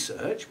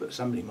research, but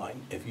somebody might.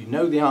 If you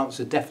know the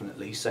answer,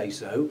 definitely say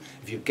so.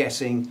 If you're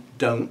guessing,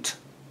 don't,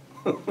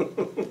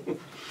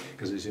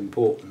 because it's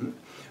important.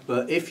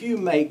 But if you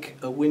make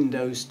a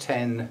Windows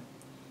 10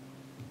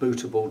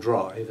 bootable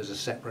drive as a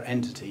separate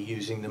entity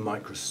using the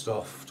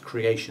Microsoft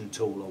Creation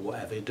tool or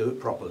whatever, do it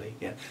properly,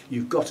 yeah,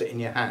 you've got it in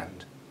your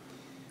hand.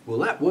 Will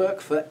that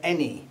work for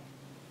any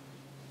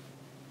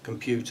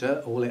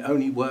computer, or will it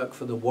only work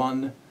for the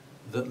one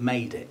that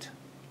made it,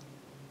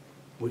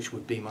 which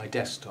would be my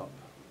desktop?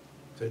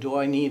 So do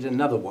I need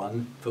another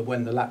one for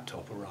when the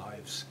laptop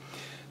arrives?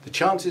 The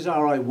chances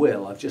are I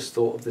will. I've just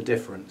thought of the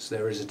difference.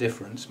 There is a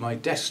difference. My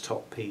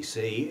desktop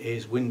PC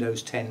is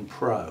Windows 10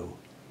 Pro.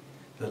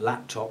 The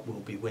laptop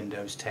will be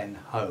Windows 10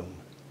 Home.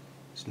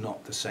 It's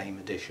not the same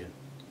edition.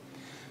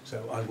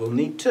 So I will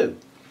need two.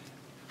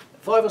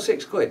 5 or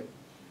 6 quid.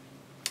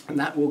 And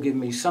that will give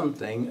me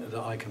something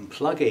that I can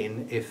plug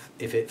in if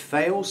it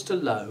fails to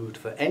load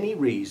for any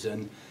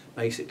reason.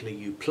 Basically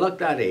you plug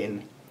that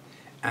in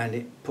and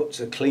it puts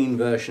a clean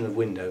version of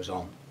Windows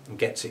on and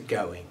gets it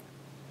going.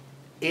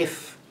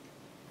 If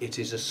it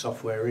is a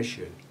software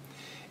issue.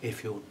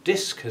 If your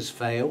disk has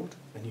failed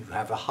and you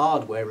have a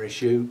hardware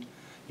issue,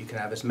 you can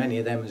have as many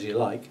of them as you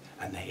like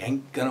and they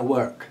ain't gonna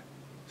work.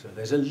 So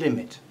there's a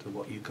limit to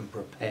what you can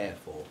prepare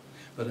for,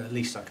 but at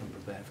least I can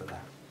prepare for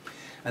that.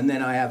 And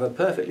then I have a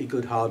perfectly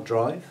good hard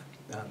drive,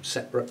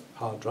 separate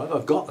hard drive.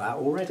 I've got that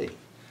already.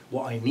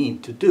 What I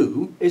need to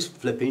do is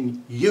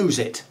flipping use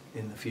it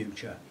in the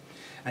future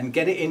and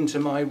get it into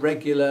my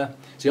regular,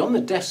 see on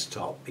the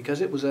desktop,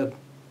 because it was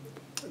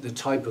the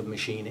type of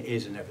machine it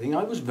is and everything,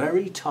 I was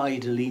very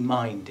tidily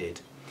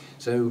minded.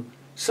 So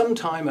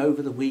sometime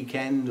over the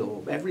weekend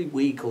or every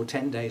week or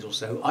 10 days or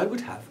so, I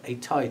would have a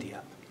tidy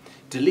up.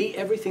 Delete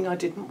everything I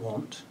didn't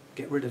want,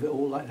 get rid of it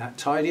all like that,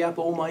 tidy up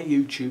all my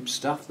YouTube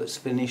stuff that's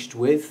finished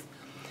with,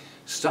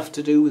 stuff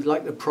to do with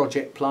like the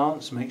project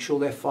plants, make sure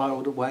they're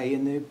filed away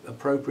in the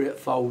appropriate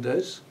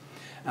folders.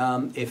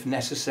 If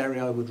necessary,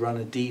 I would run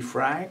a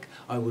defrag,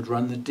 I would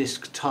run the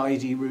disk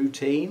tidy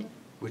routine,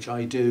 which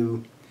I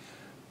do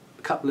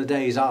a couple of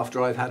days after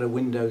I've had a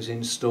Windows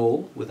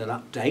install with an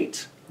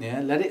update. Yeah,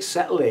 let it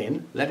settle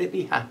in, let it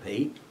be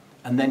happy,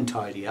 and then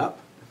tidy up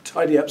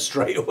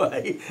straight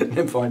away and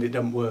then find it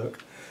doesn't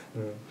work.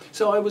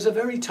 So I was a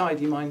very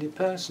tidy minded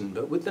person,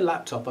 but with the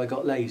laptop I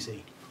got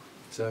lazy,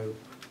 so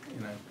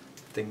you know,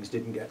 things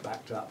didn't get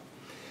backed up.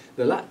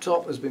 The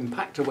laptop has been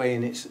packed away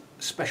in its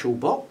special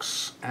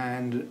box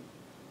and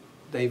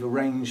they've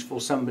arranged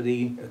for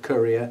somebody, a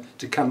courier,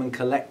 to come and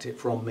collect it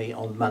from me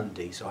on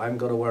Monday. So I haven't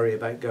got to worry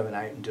about going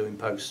out and doing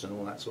posts and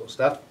all that sort of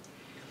stuff.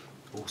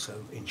 Also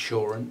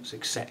insurance,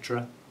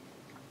 etc.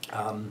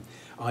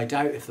 I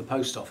doubt if the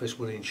post office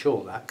will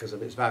insure that because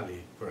of its value,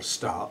 for a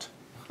start.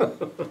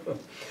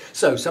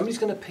 So somebody's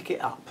going to pick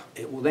it up.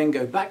 It will then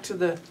go back to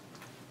the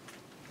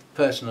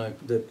person,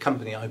 the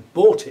company I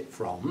bought it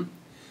from,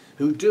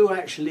 who do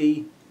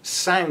actually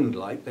sound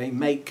like they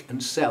make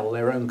and sell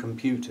their own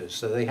computers,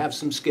 so they have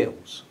some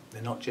skills.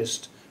 They're not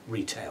just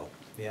retail.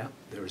 Yeah,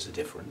 there is a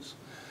difference,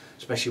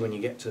 especially when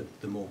you get to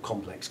the more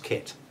complex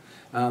kit.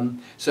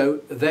 So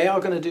they are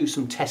going to do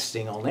some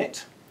testing on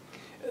it.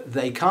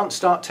 They can't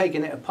start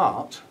taking it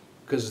apart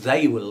because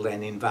they will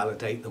then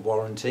invalidate the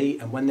warranty,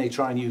 and when they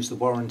try and use the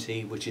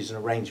warranty, which is an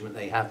arrangement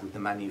they have with the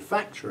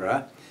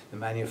manufacturer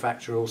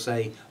will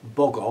say,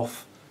 bog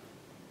off,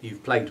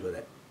 you've played with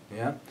it.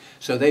 Yeah,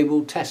 so they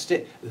will test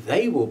it.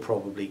 They will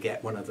probably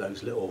get one of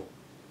those little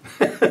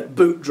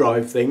boot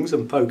drive things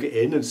and poke it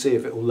in and see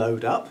if it will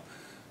load up,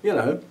 you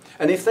know.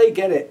 And if they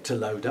get it to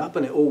load up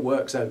and it all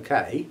works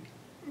okay,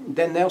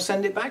 then they'll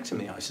send it back to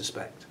me, I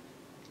suspect.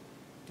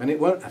 And it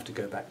won't have to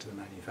go back to the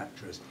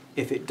manufacturers.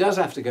 If it does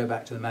have to go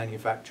back to the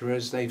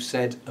manufacturers, they've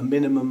said a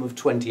minimum of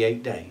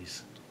 28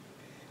 days.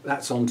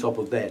 That's on top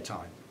of their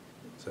time.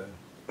 So.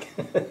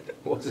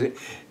 What's it?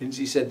 And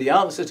she said the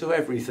answer to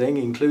everything,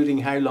 including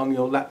how long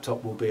your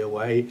laptop will be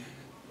away,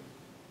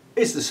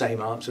 is the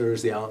same answer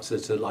as the answer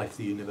to life,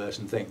 the universe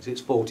and things. It's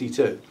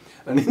 42.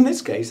 And in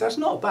this case, that's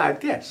not a bad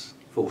guess,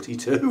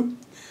 42.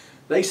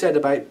 They said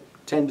about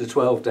 10 to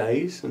 12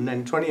 days, and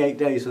then 28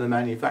 days for the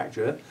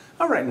manufacturer.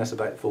 I reckon that's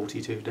about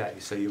 42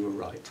 days, so you were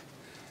right.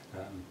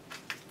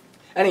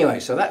 Anyway,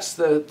 so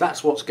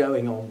that's what's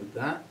going on with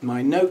that.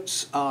 My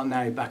notes are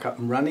now back up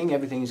and running,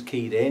 everything's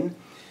keyed in.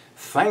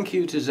 Thank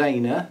you to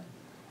Zaina.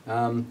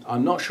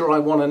 I'm not sure I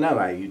want to know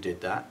how you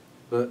did that,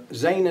 but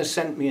Zaina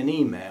sent me an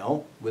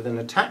email with an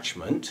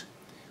attachment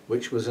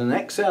which was an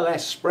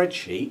XLS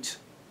spreadsheet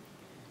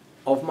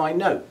of my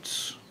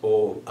notes,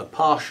 or a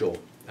partial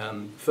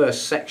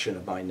first section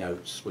of my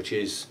notes, which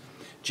is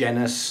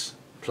genus,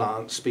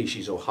 plant,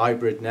 species or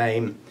hybrid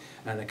name,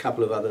 and a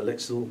couple of other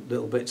little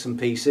bits and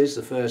pieces,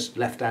 the first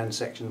left-hand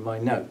section of my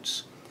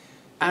notes,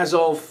 as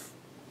of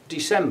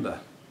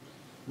December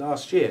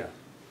last year.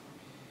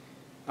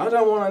 I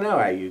don't want to know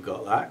how you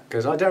got that,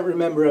 because I don't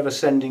remember ever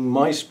sending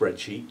my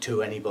spreadsheet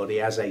to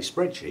anybody as a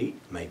spreadsheet.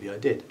 Maybe I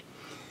did.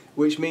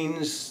 Which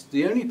means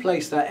the only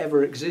place that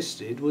ever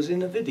existed was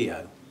in a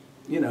video.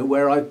 You know,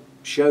 where I've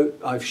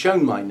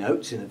shown my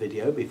notes in a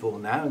video before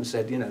now and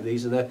said, you know,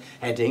 these are the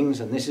headings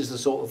and this is the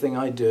sort of thing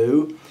I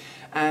do.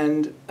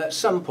 And at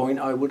some point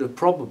I would have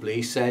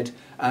probably said,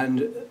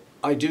 and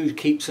I do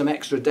keep some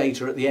extra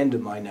data at the end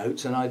of my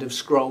notes, and I'd have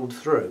scrolled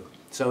through.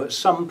 So at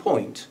some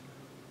point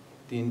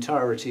the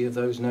entirety of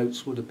those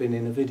notes would have been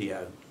in a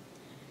video.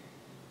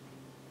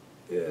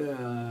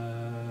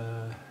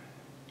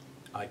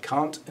 I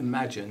can't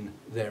imagine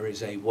there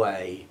is a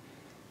way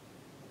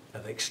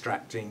of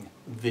extracting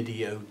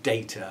video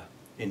data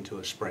into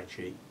a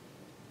spreadsheet.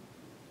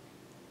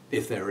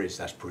 If there is,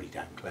 that's pretty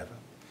damn clever.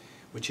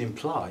 Which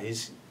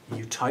implies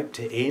you typed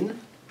it in.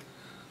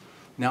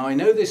 Now I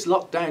know this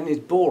lockdown is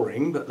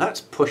boring, but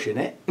that's pushing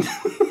it.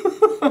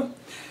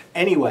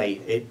 Anyway,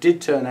 it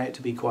did turn out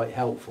to be quite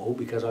helpful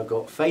because I've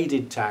got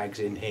faded tags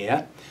in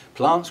here,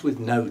 plants with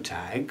no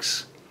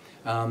tags.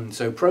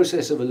 So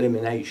process of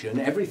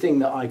elimination, everything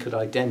that I could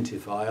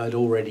identify I'd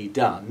already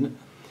done.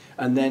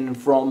 And then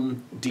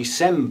from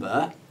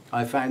December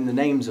I found the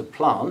names of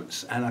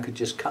plants and I could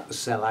just cut the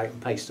cell out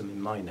and paste them in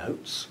my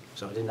notes.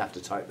 So I didn't have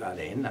to type that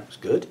in, that was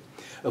good.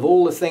 Of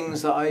all the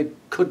things that I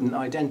couldn't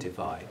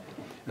identify.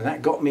 And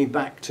that got me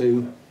back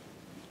to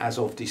as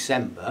of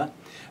December.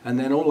 And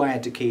then all I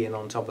had to key in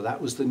on top of that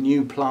was the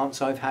new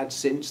plants I've had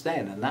since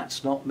then. And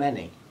that's not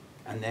many.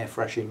 And they're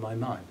fresh in my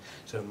mind.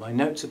 So my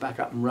notes are back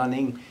up and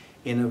running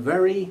in a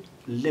very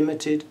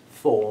limited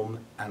form.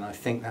 And I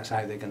think that's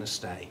how they're going to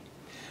stay.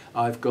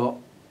 I've got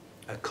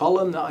a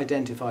column that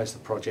identifies the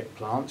project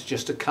plants,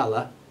 just a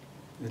colour.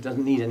 It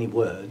doesn't need any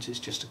words, it's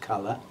just a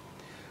colour.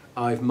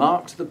 I've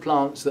marked the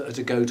plants that are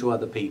to go to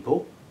other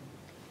people.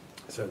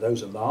 So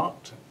those are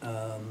marked.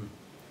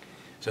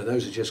 So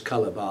those are just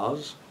colour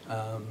bars.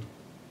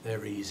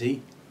 They're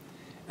easy.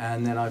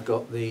 And then I've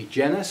got the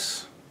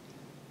genus.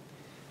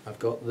 I've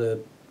got the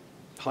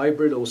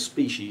hybrid or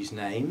species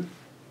name.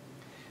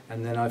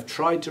 And then I've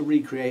tried to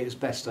recreate as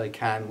best I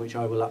can, which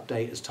I will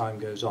update as time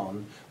goes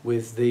on,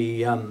 with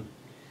the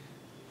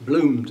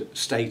bloomed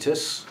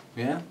status,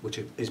 yeah, which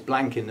is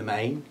blank in the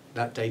main.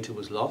 That data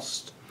was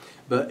lost.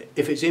 But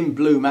if it's in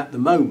bloom at the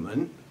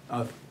moment,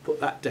 I've put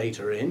that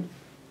data in.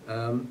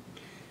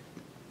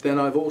 Then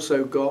I've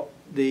also got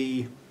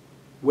the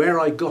where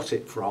I got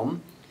it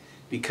from.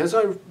 Because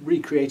I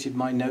recreated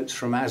my notes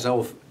from as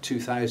of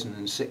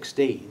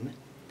 2016,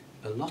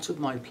 a lot of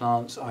my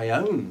plants I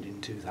owned in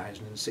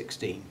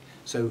 2016.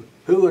 So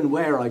who and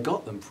where I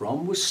got them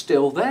from was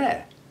still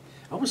there.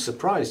 I was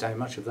surprised how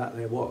much of that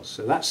there was.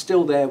 So that's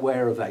still there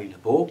where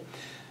available.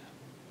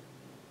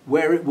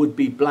 Where it would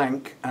be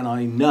blank, and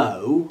I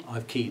know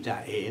I've keyed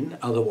that in,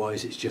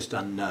 otherwise it's just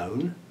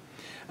unknown.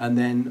 And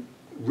then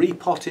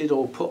repotted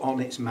or put on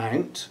its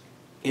mount,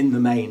 in the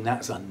main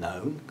that's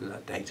unknown because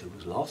that data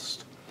was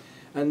lost.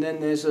 And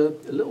then there's a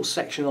little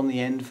section on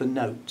the end for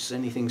notes,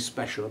 anything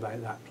special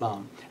about that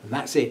plant. And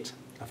that's it.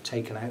 I've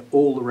taken out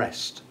all the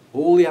rest.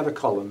 All the other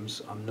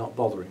columns I'm not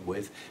bothering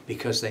with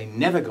because they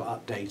never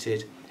got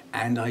updated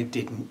and I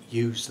didn't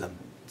use them.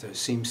 So it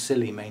seems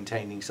silly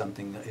maintaining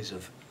something that is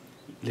of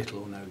little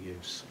or no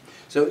use.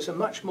 So it's a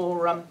much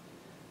more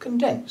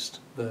condensed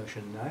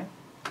version now.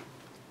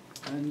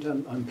 And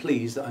I'm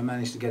pleased that I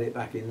managed to get it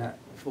back in that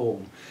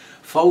form.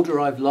 Folder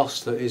I've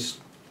lost that is...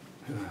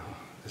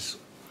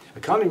 I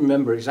can't even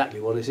remember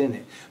exactly what is in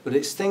it, but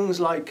it's things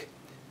like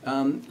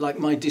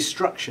my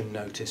destruction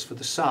notice for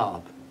the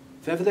Saab.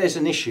 If ever there's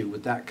an issue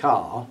with that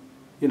car,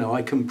 you know,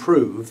 I can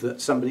prove that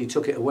somebody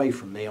took it away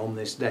from me on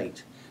this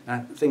date.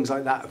 Things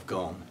like that have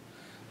gone.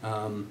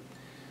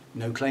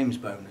 No claims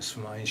bonus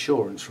for my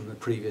insurance from the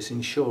previous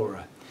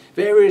insurer.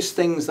 Various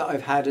things that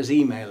I've had as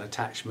email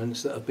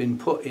attachments that have been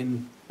put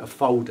in a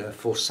folder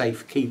for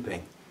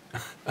safekeeping.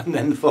 And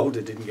then the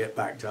folder didn't get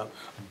backed up.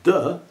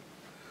 Duh!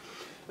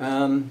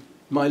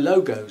 My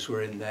logos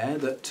were in there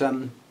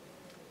that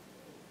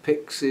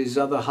Pix's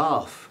other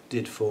half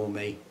did for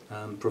me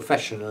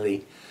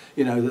professionally.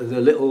 You know,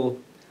 the little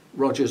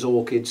Rogers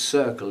Orchid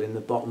circle in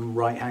the bottom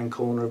right hand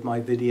corner of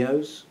my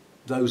videos,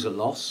 those are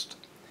lost.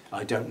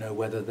 I don't know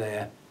whether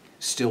they're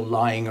still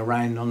lying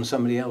around on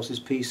somebody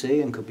else's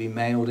PC and could be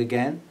mailed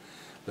again.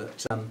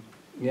 But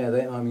yeah,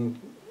 I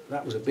mean,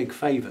 that was a big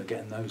favour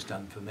getting those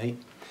done for me.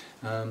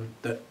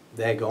 But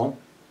they're gone.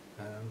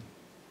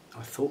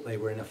 I thought they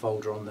were in a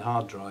folder on the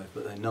hard drive,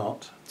 but they're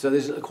not. So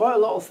there's quite a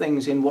lot of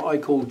things in what I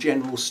call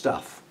general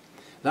stuff.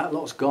 That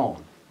lot's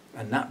gone,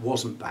 and that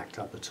wasn't backed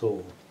up at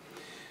all.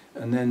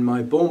 And then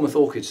my Bournemouth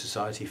Orchid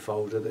Society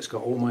folder that's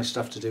got all my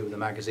stuff to do with the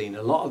magazine,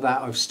 a lot of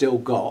that I've still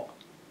got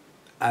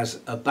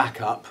as a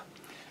backup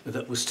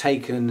that was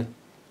taken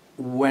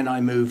when I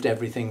moved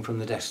everything from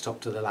the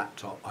desktop to the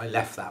laptop. I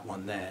left that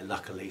one there,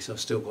 luckily, so I've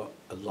still got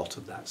a lot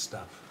of that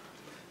stuff.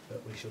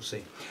 But we shall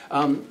see.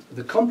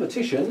 The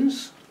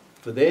competitions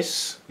for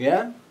this,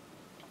 yeah,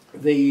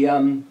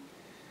 the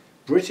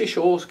British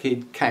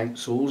Orchid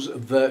Council's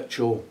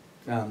virtual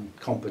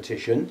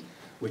competition,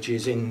 which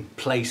is in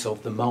place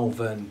of the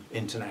Malvern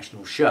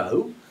International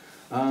Show.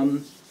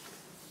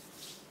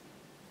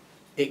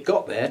 It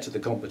got there to the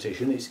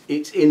competition.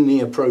 It's in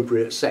the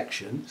appropriate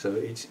section, so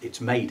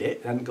it's made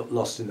it. Hadn't got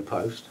lost in the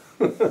post.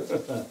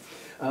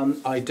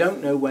 I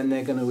don't know when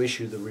they're going to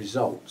issue the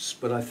results,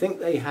 but I think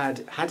they had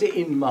it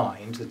in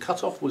mind. The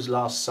cut-off was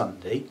last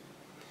Sunday,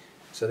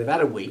 so they've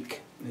had a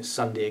week. It's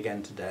Sunday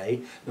again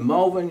today. The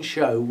Malvern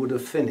show would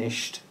have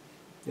finished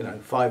you know,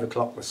 5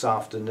 o'clock this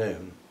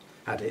afternoon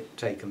had it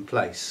taken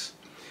place.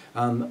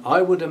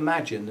 I would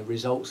imagine the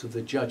results of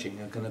the judging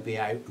are going to be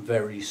out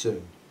very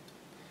soon,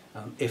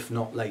 if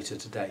not later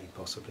today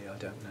possibly, I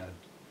don't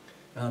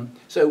know.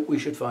 So we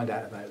should find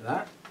out about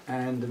that,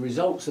 and the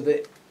results of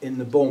it in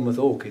the Bournemouth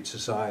Orchid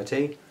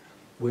Society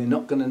we're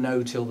not going to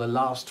know till the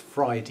last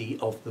Friday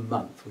of the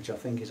month, which I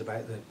think is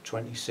about the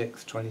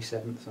 26th,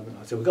 27th, something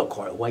like that. So we've got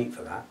quite a wait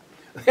for that.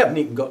 We haven't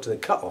even got to the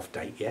cut-off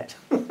date yet.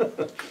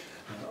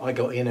 I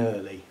got in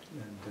early,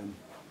 and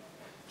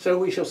so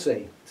we shall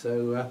see.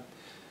 So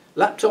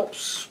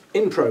laptops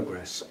in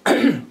progress.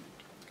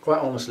 Quite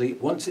honestly,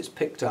 once it's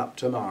picked up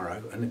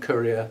tomorrow and the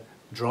courier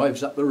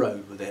drives up the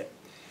road with it,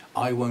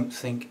 I won't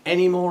think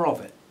any more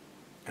of it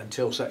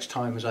until such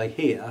time as I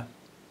hear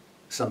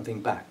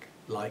something back,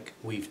 like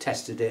we've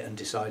tested it and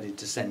decided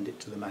to send it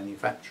to the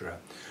manufacturer,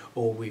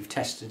 or we've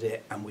tested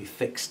it and we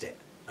fixed it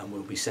and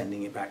we'll be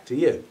sending it back to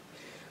you.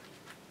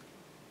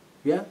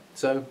 Yeah,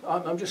 so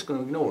I'm just going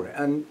to ignore it,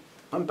 and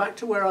I'm back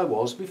to where I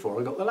was before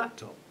I got the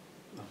laptop.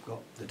 I've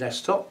got the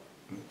desktop,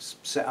 it's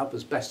set up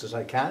as best as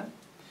I can,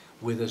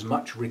 with as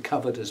much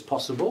recovered as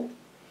possible,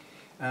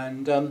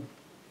 and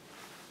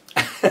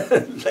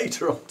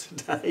later on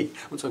today,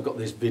 once I've got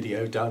this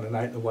video done and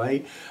out the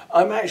way,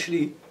 I'm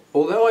actually,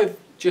 although I've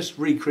just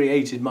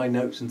recreated my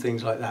notes and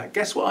things like that,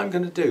 guess what I'm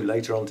going to do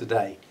later on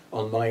today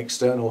on my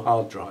external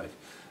hard drive?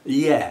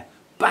 Yeah,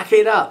 back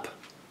it up.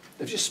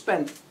 I've just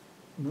spent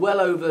well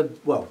over,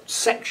 well,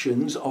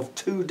 sections of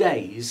 2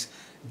 days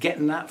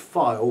getting that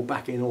file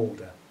back in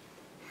order.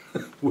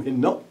 We're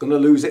not going to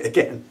lose it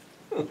again.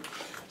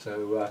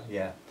 So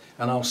yeah,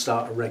 and I'll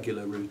start a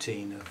regular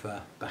routine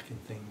of backing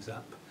things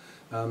up.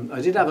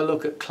 I did have a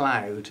look at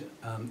cloud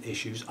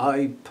issues.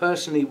 I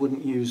personally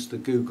wouldn't use the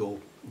Google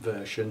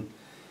version.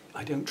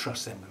 I don't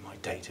trust them with my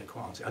data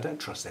quality. I don't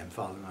trust them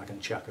farther than I can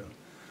chuck them.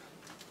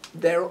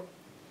 They're,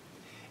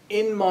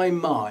 in my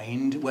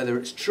mind, whether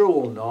it's true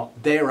or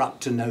not, they're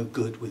up to no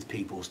good with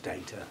people's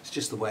data. It's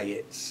just the way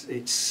it's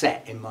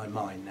set in my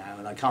mind now,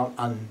 and I can't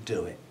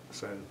undo it.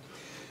 So,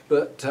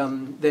 but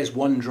there's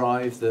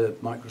OneDrive, the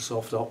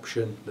Microsoft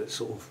option that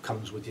sort of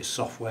comes with your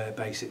software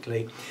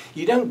basically.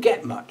 You don't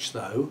get much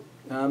though.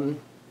 It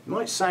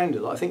might sound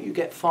a lot. I think you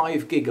get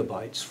 5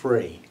 gigabytes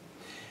free.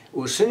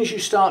 Well, as soon as you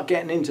start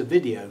getting into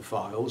video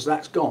files,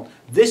 that's gone.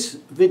 This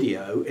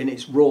video in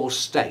its raw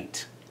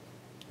state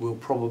will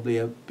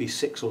probably be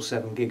 6 or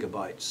 7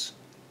 gigabytes.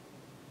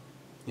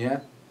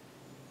 Yeah?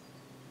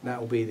 That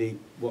will be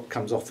what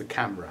comes off the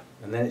camera,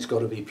 and then it's got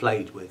to be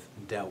played with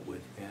and dealt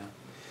with. Yeah.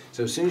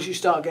 So as soon as you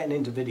start getting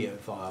into video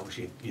files,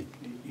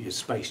 your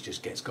space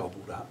just gets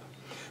gobbled up.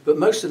 But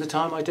most of the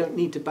time I don't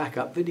need to back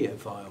up video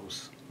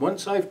files.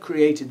 Once I've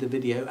created the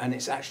video and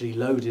it's actually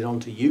loaded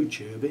onto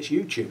YouTube, it's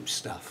YouTube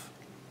stuff.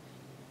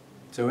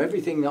 So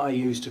everything that I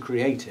use to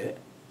create it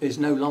is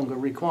no longer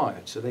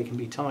required, so they can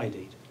be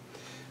tidied.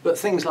 But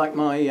things like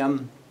my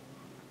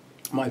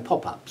my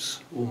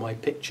pop-ups or my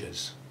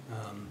pictures,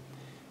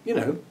 you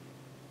know,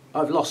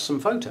 I've lost some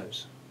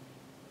photos.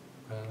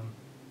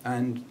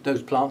 And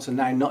those plants are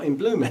now not in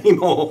bloom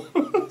anymore,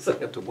 so I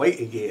have to wait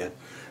a year.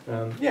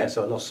 Yeah,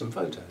 so I lost some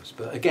photos.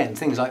 But again,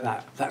 things like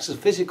that, that's a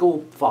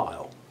physical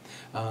file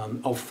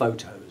of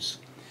photos.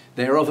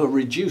 They're of a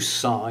reduced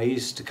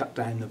size to cut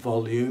down the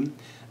volume,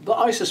 but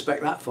I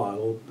suspect that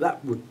file,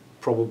 that would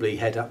probably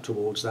head up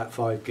towards that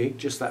 5 gig,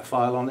 just that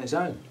file on its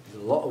own.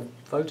 There's a lot of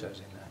photos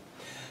in there.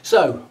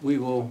 So we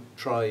will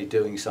try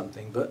doing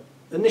something, but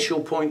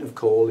initial point of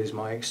call is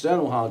my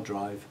external hard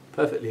drive,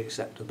 perfectly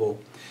acceptable,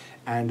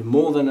 and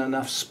more than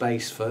enough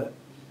space for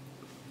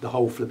the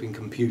whole flipping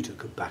computer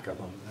could back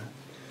up on that.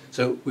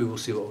 So we will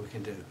see what we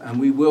can do, and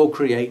we will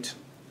create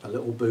a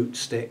little boot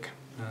stick,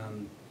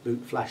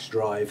 boot flash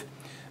drive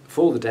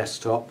for the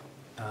desktop,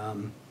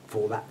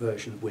 for that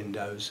version of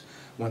Windows.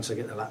 Once I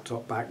get the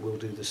laptop back, we'll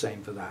do the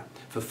same for that.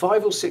 For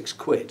 5 or 6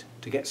 quid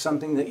to get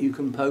something that you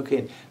can poke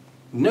in,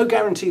 no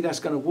guarantee that's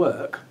going to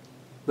work,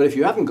 but if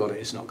you haven't got it,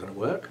 it's not going to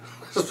work,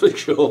 that's for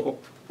sure.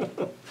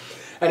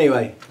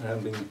 Anyway,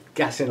 I've been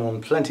gassing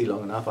on plenty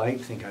long enough. I hate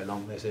to think how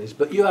long this is,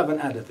 but you haven't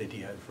had a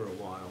video for a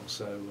while,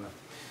 so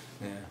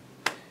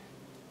yeah.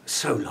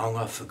 So long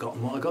I've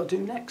forgotten what I've got to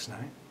do next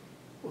now.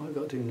 What have I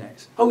got to do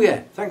next? Oh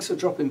yeah, thanks for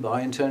dropping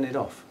by and turn it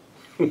off.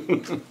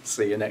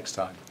 See you next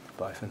time.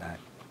 Bye for now.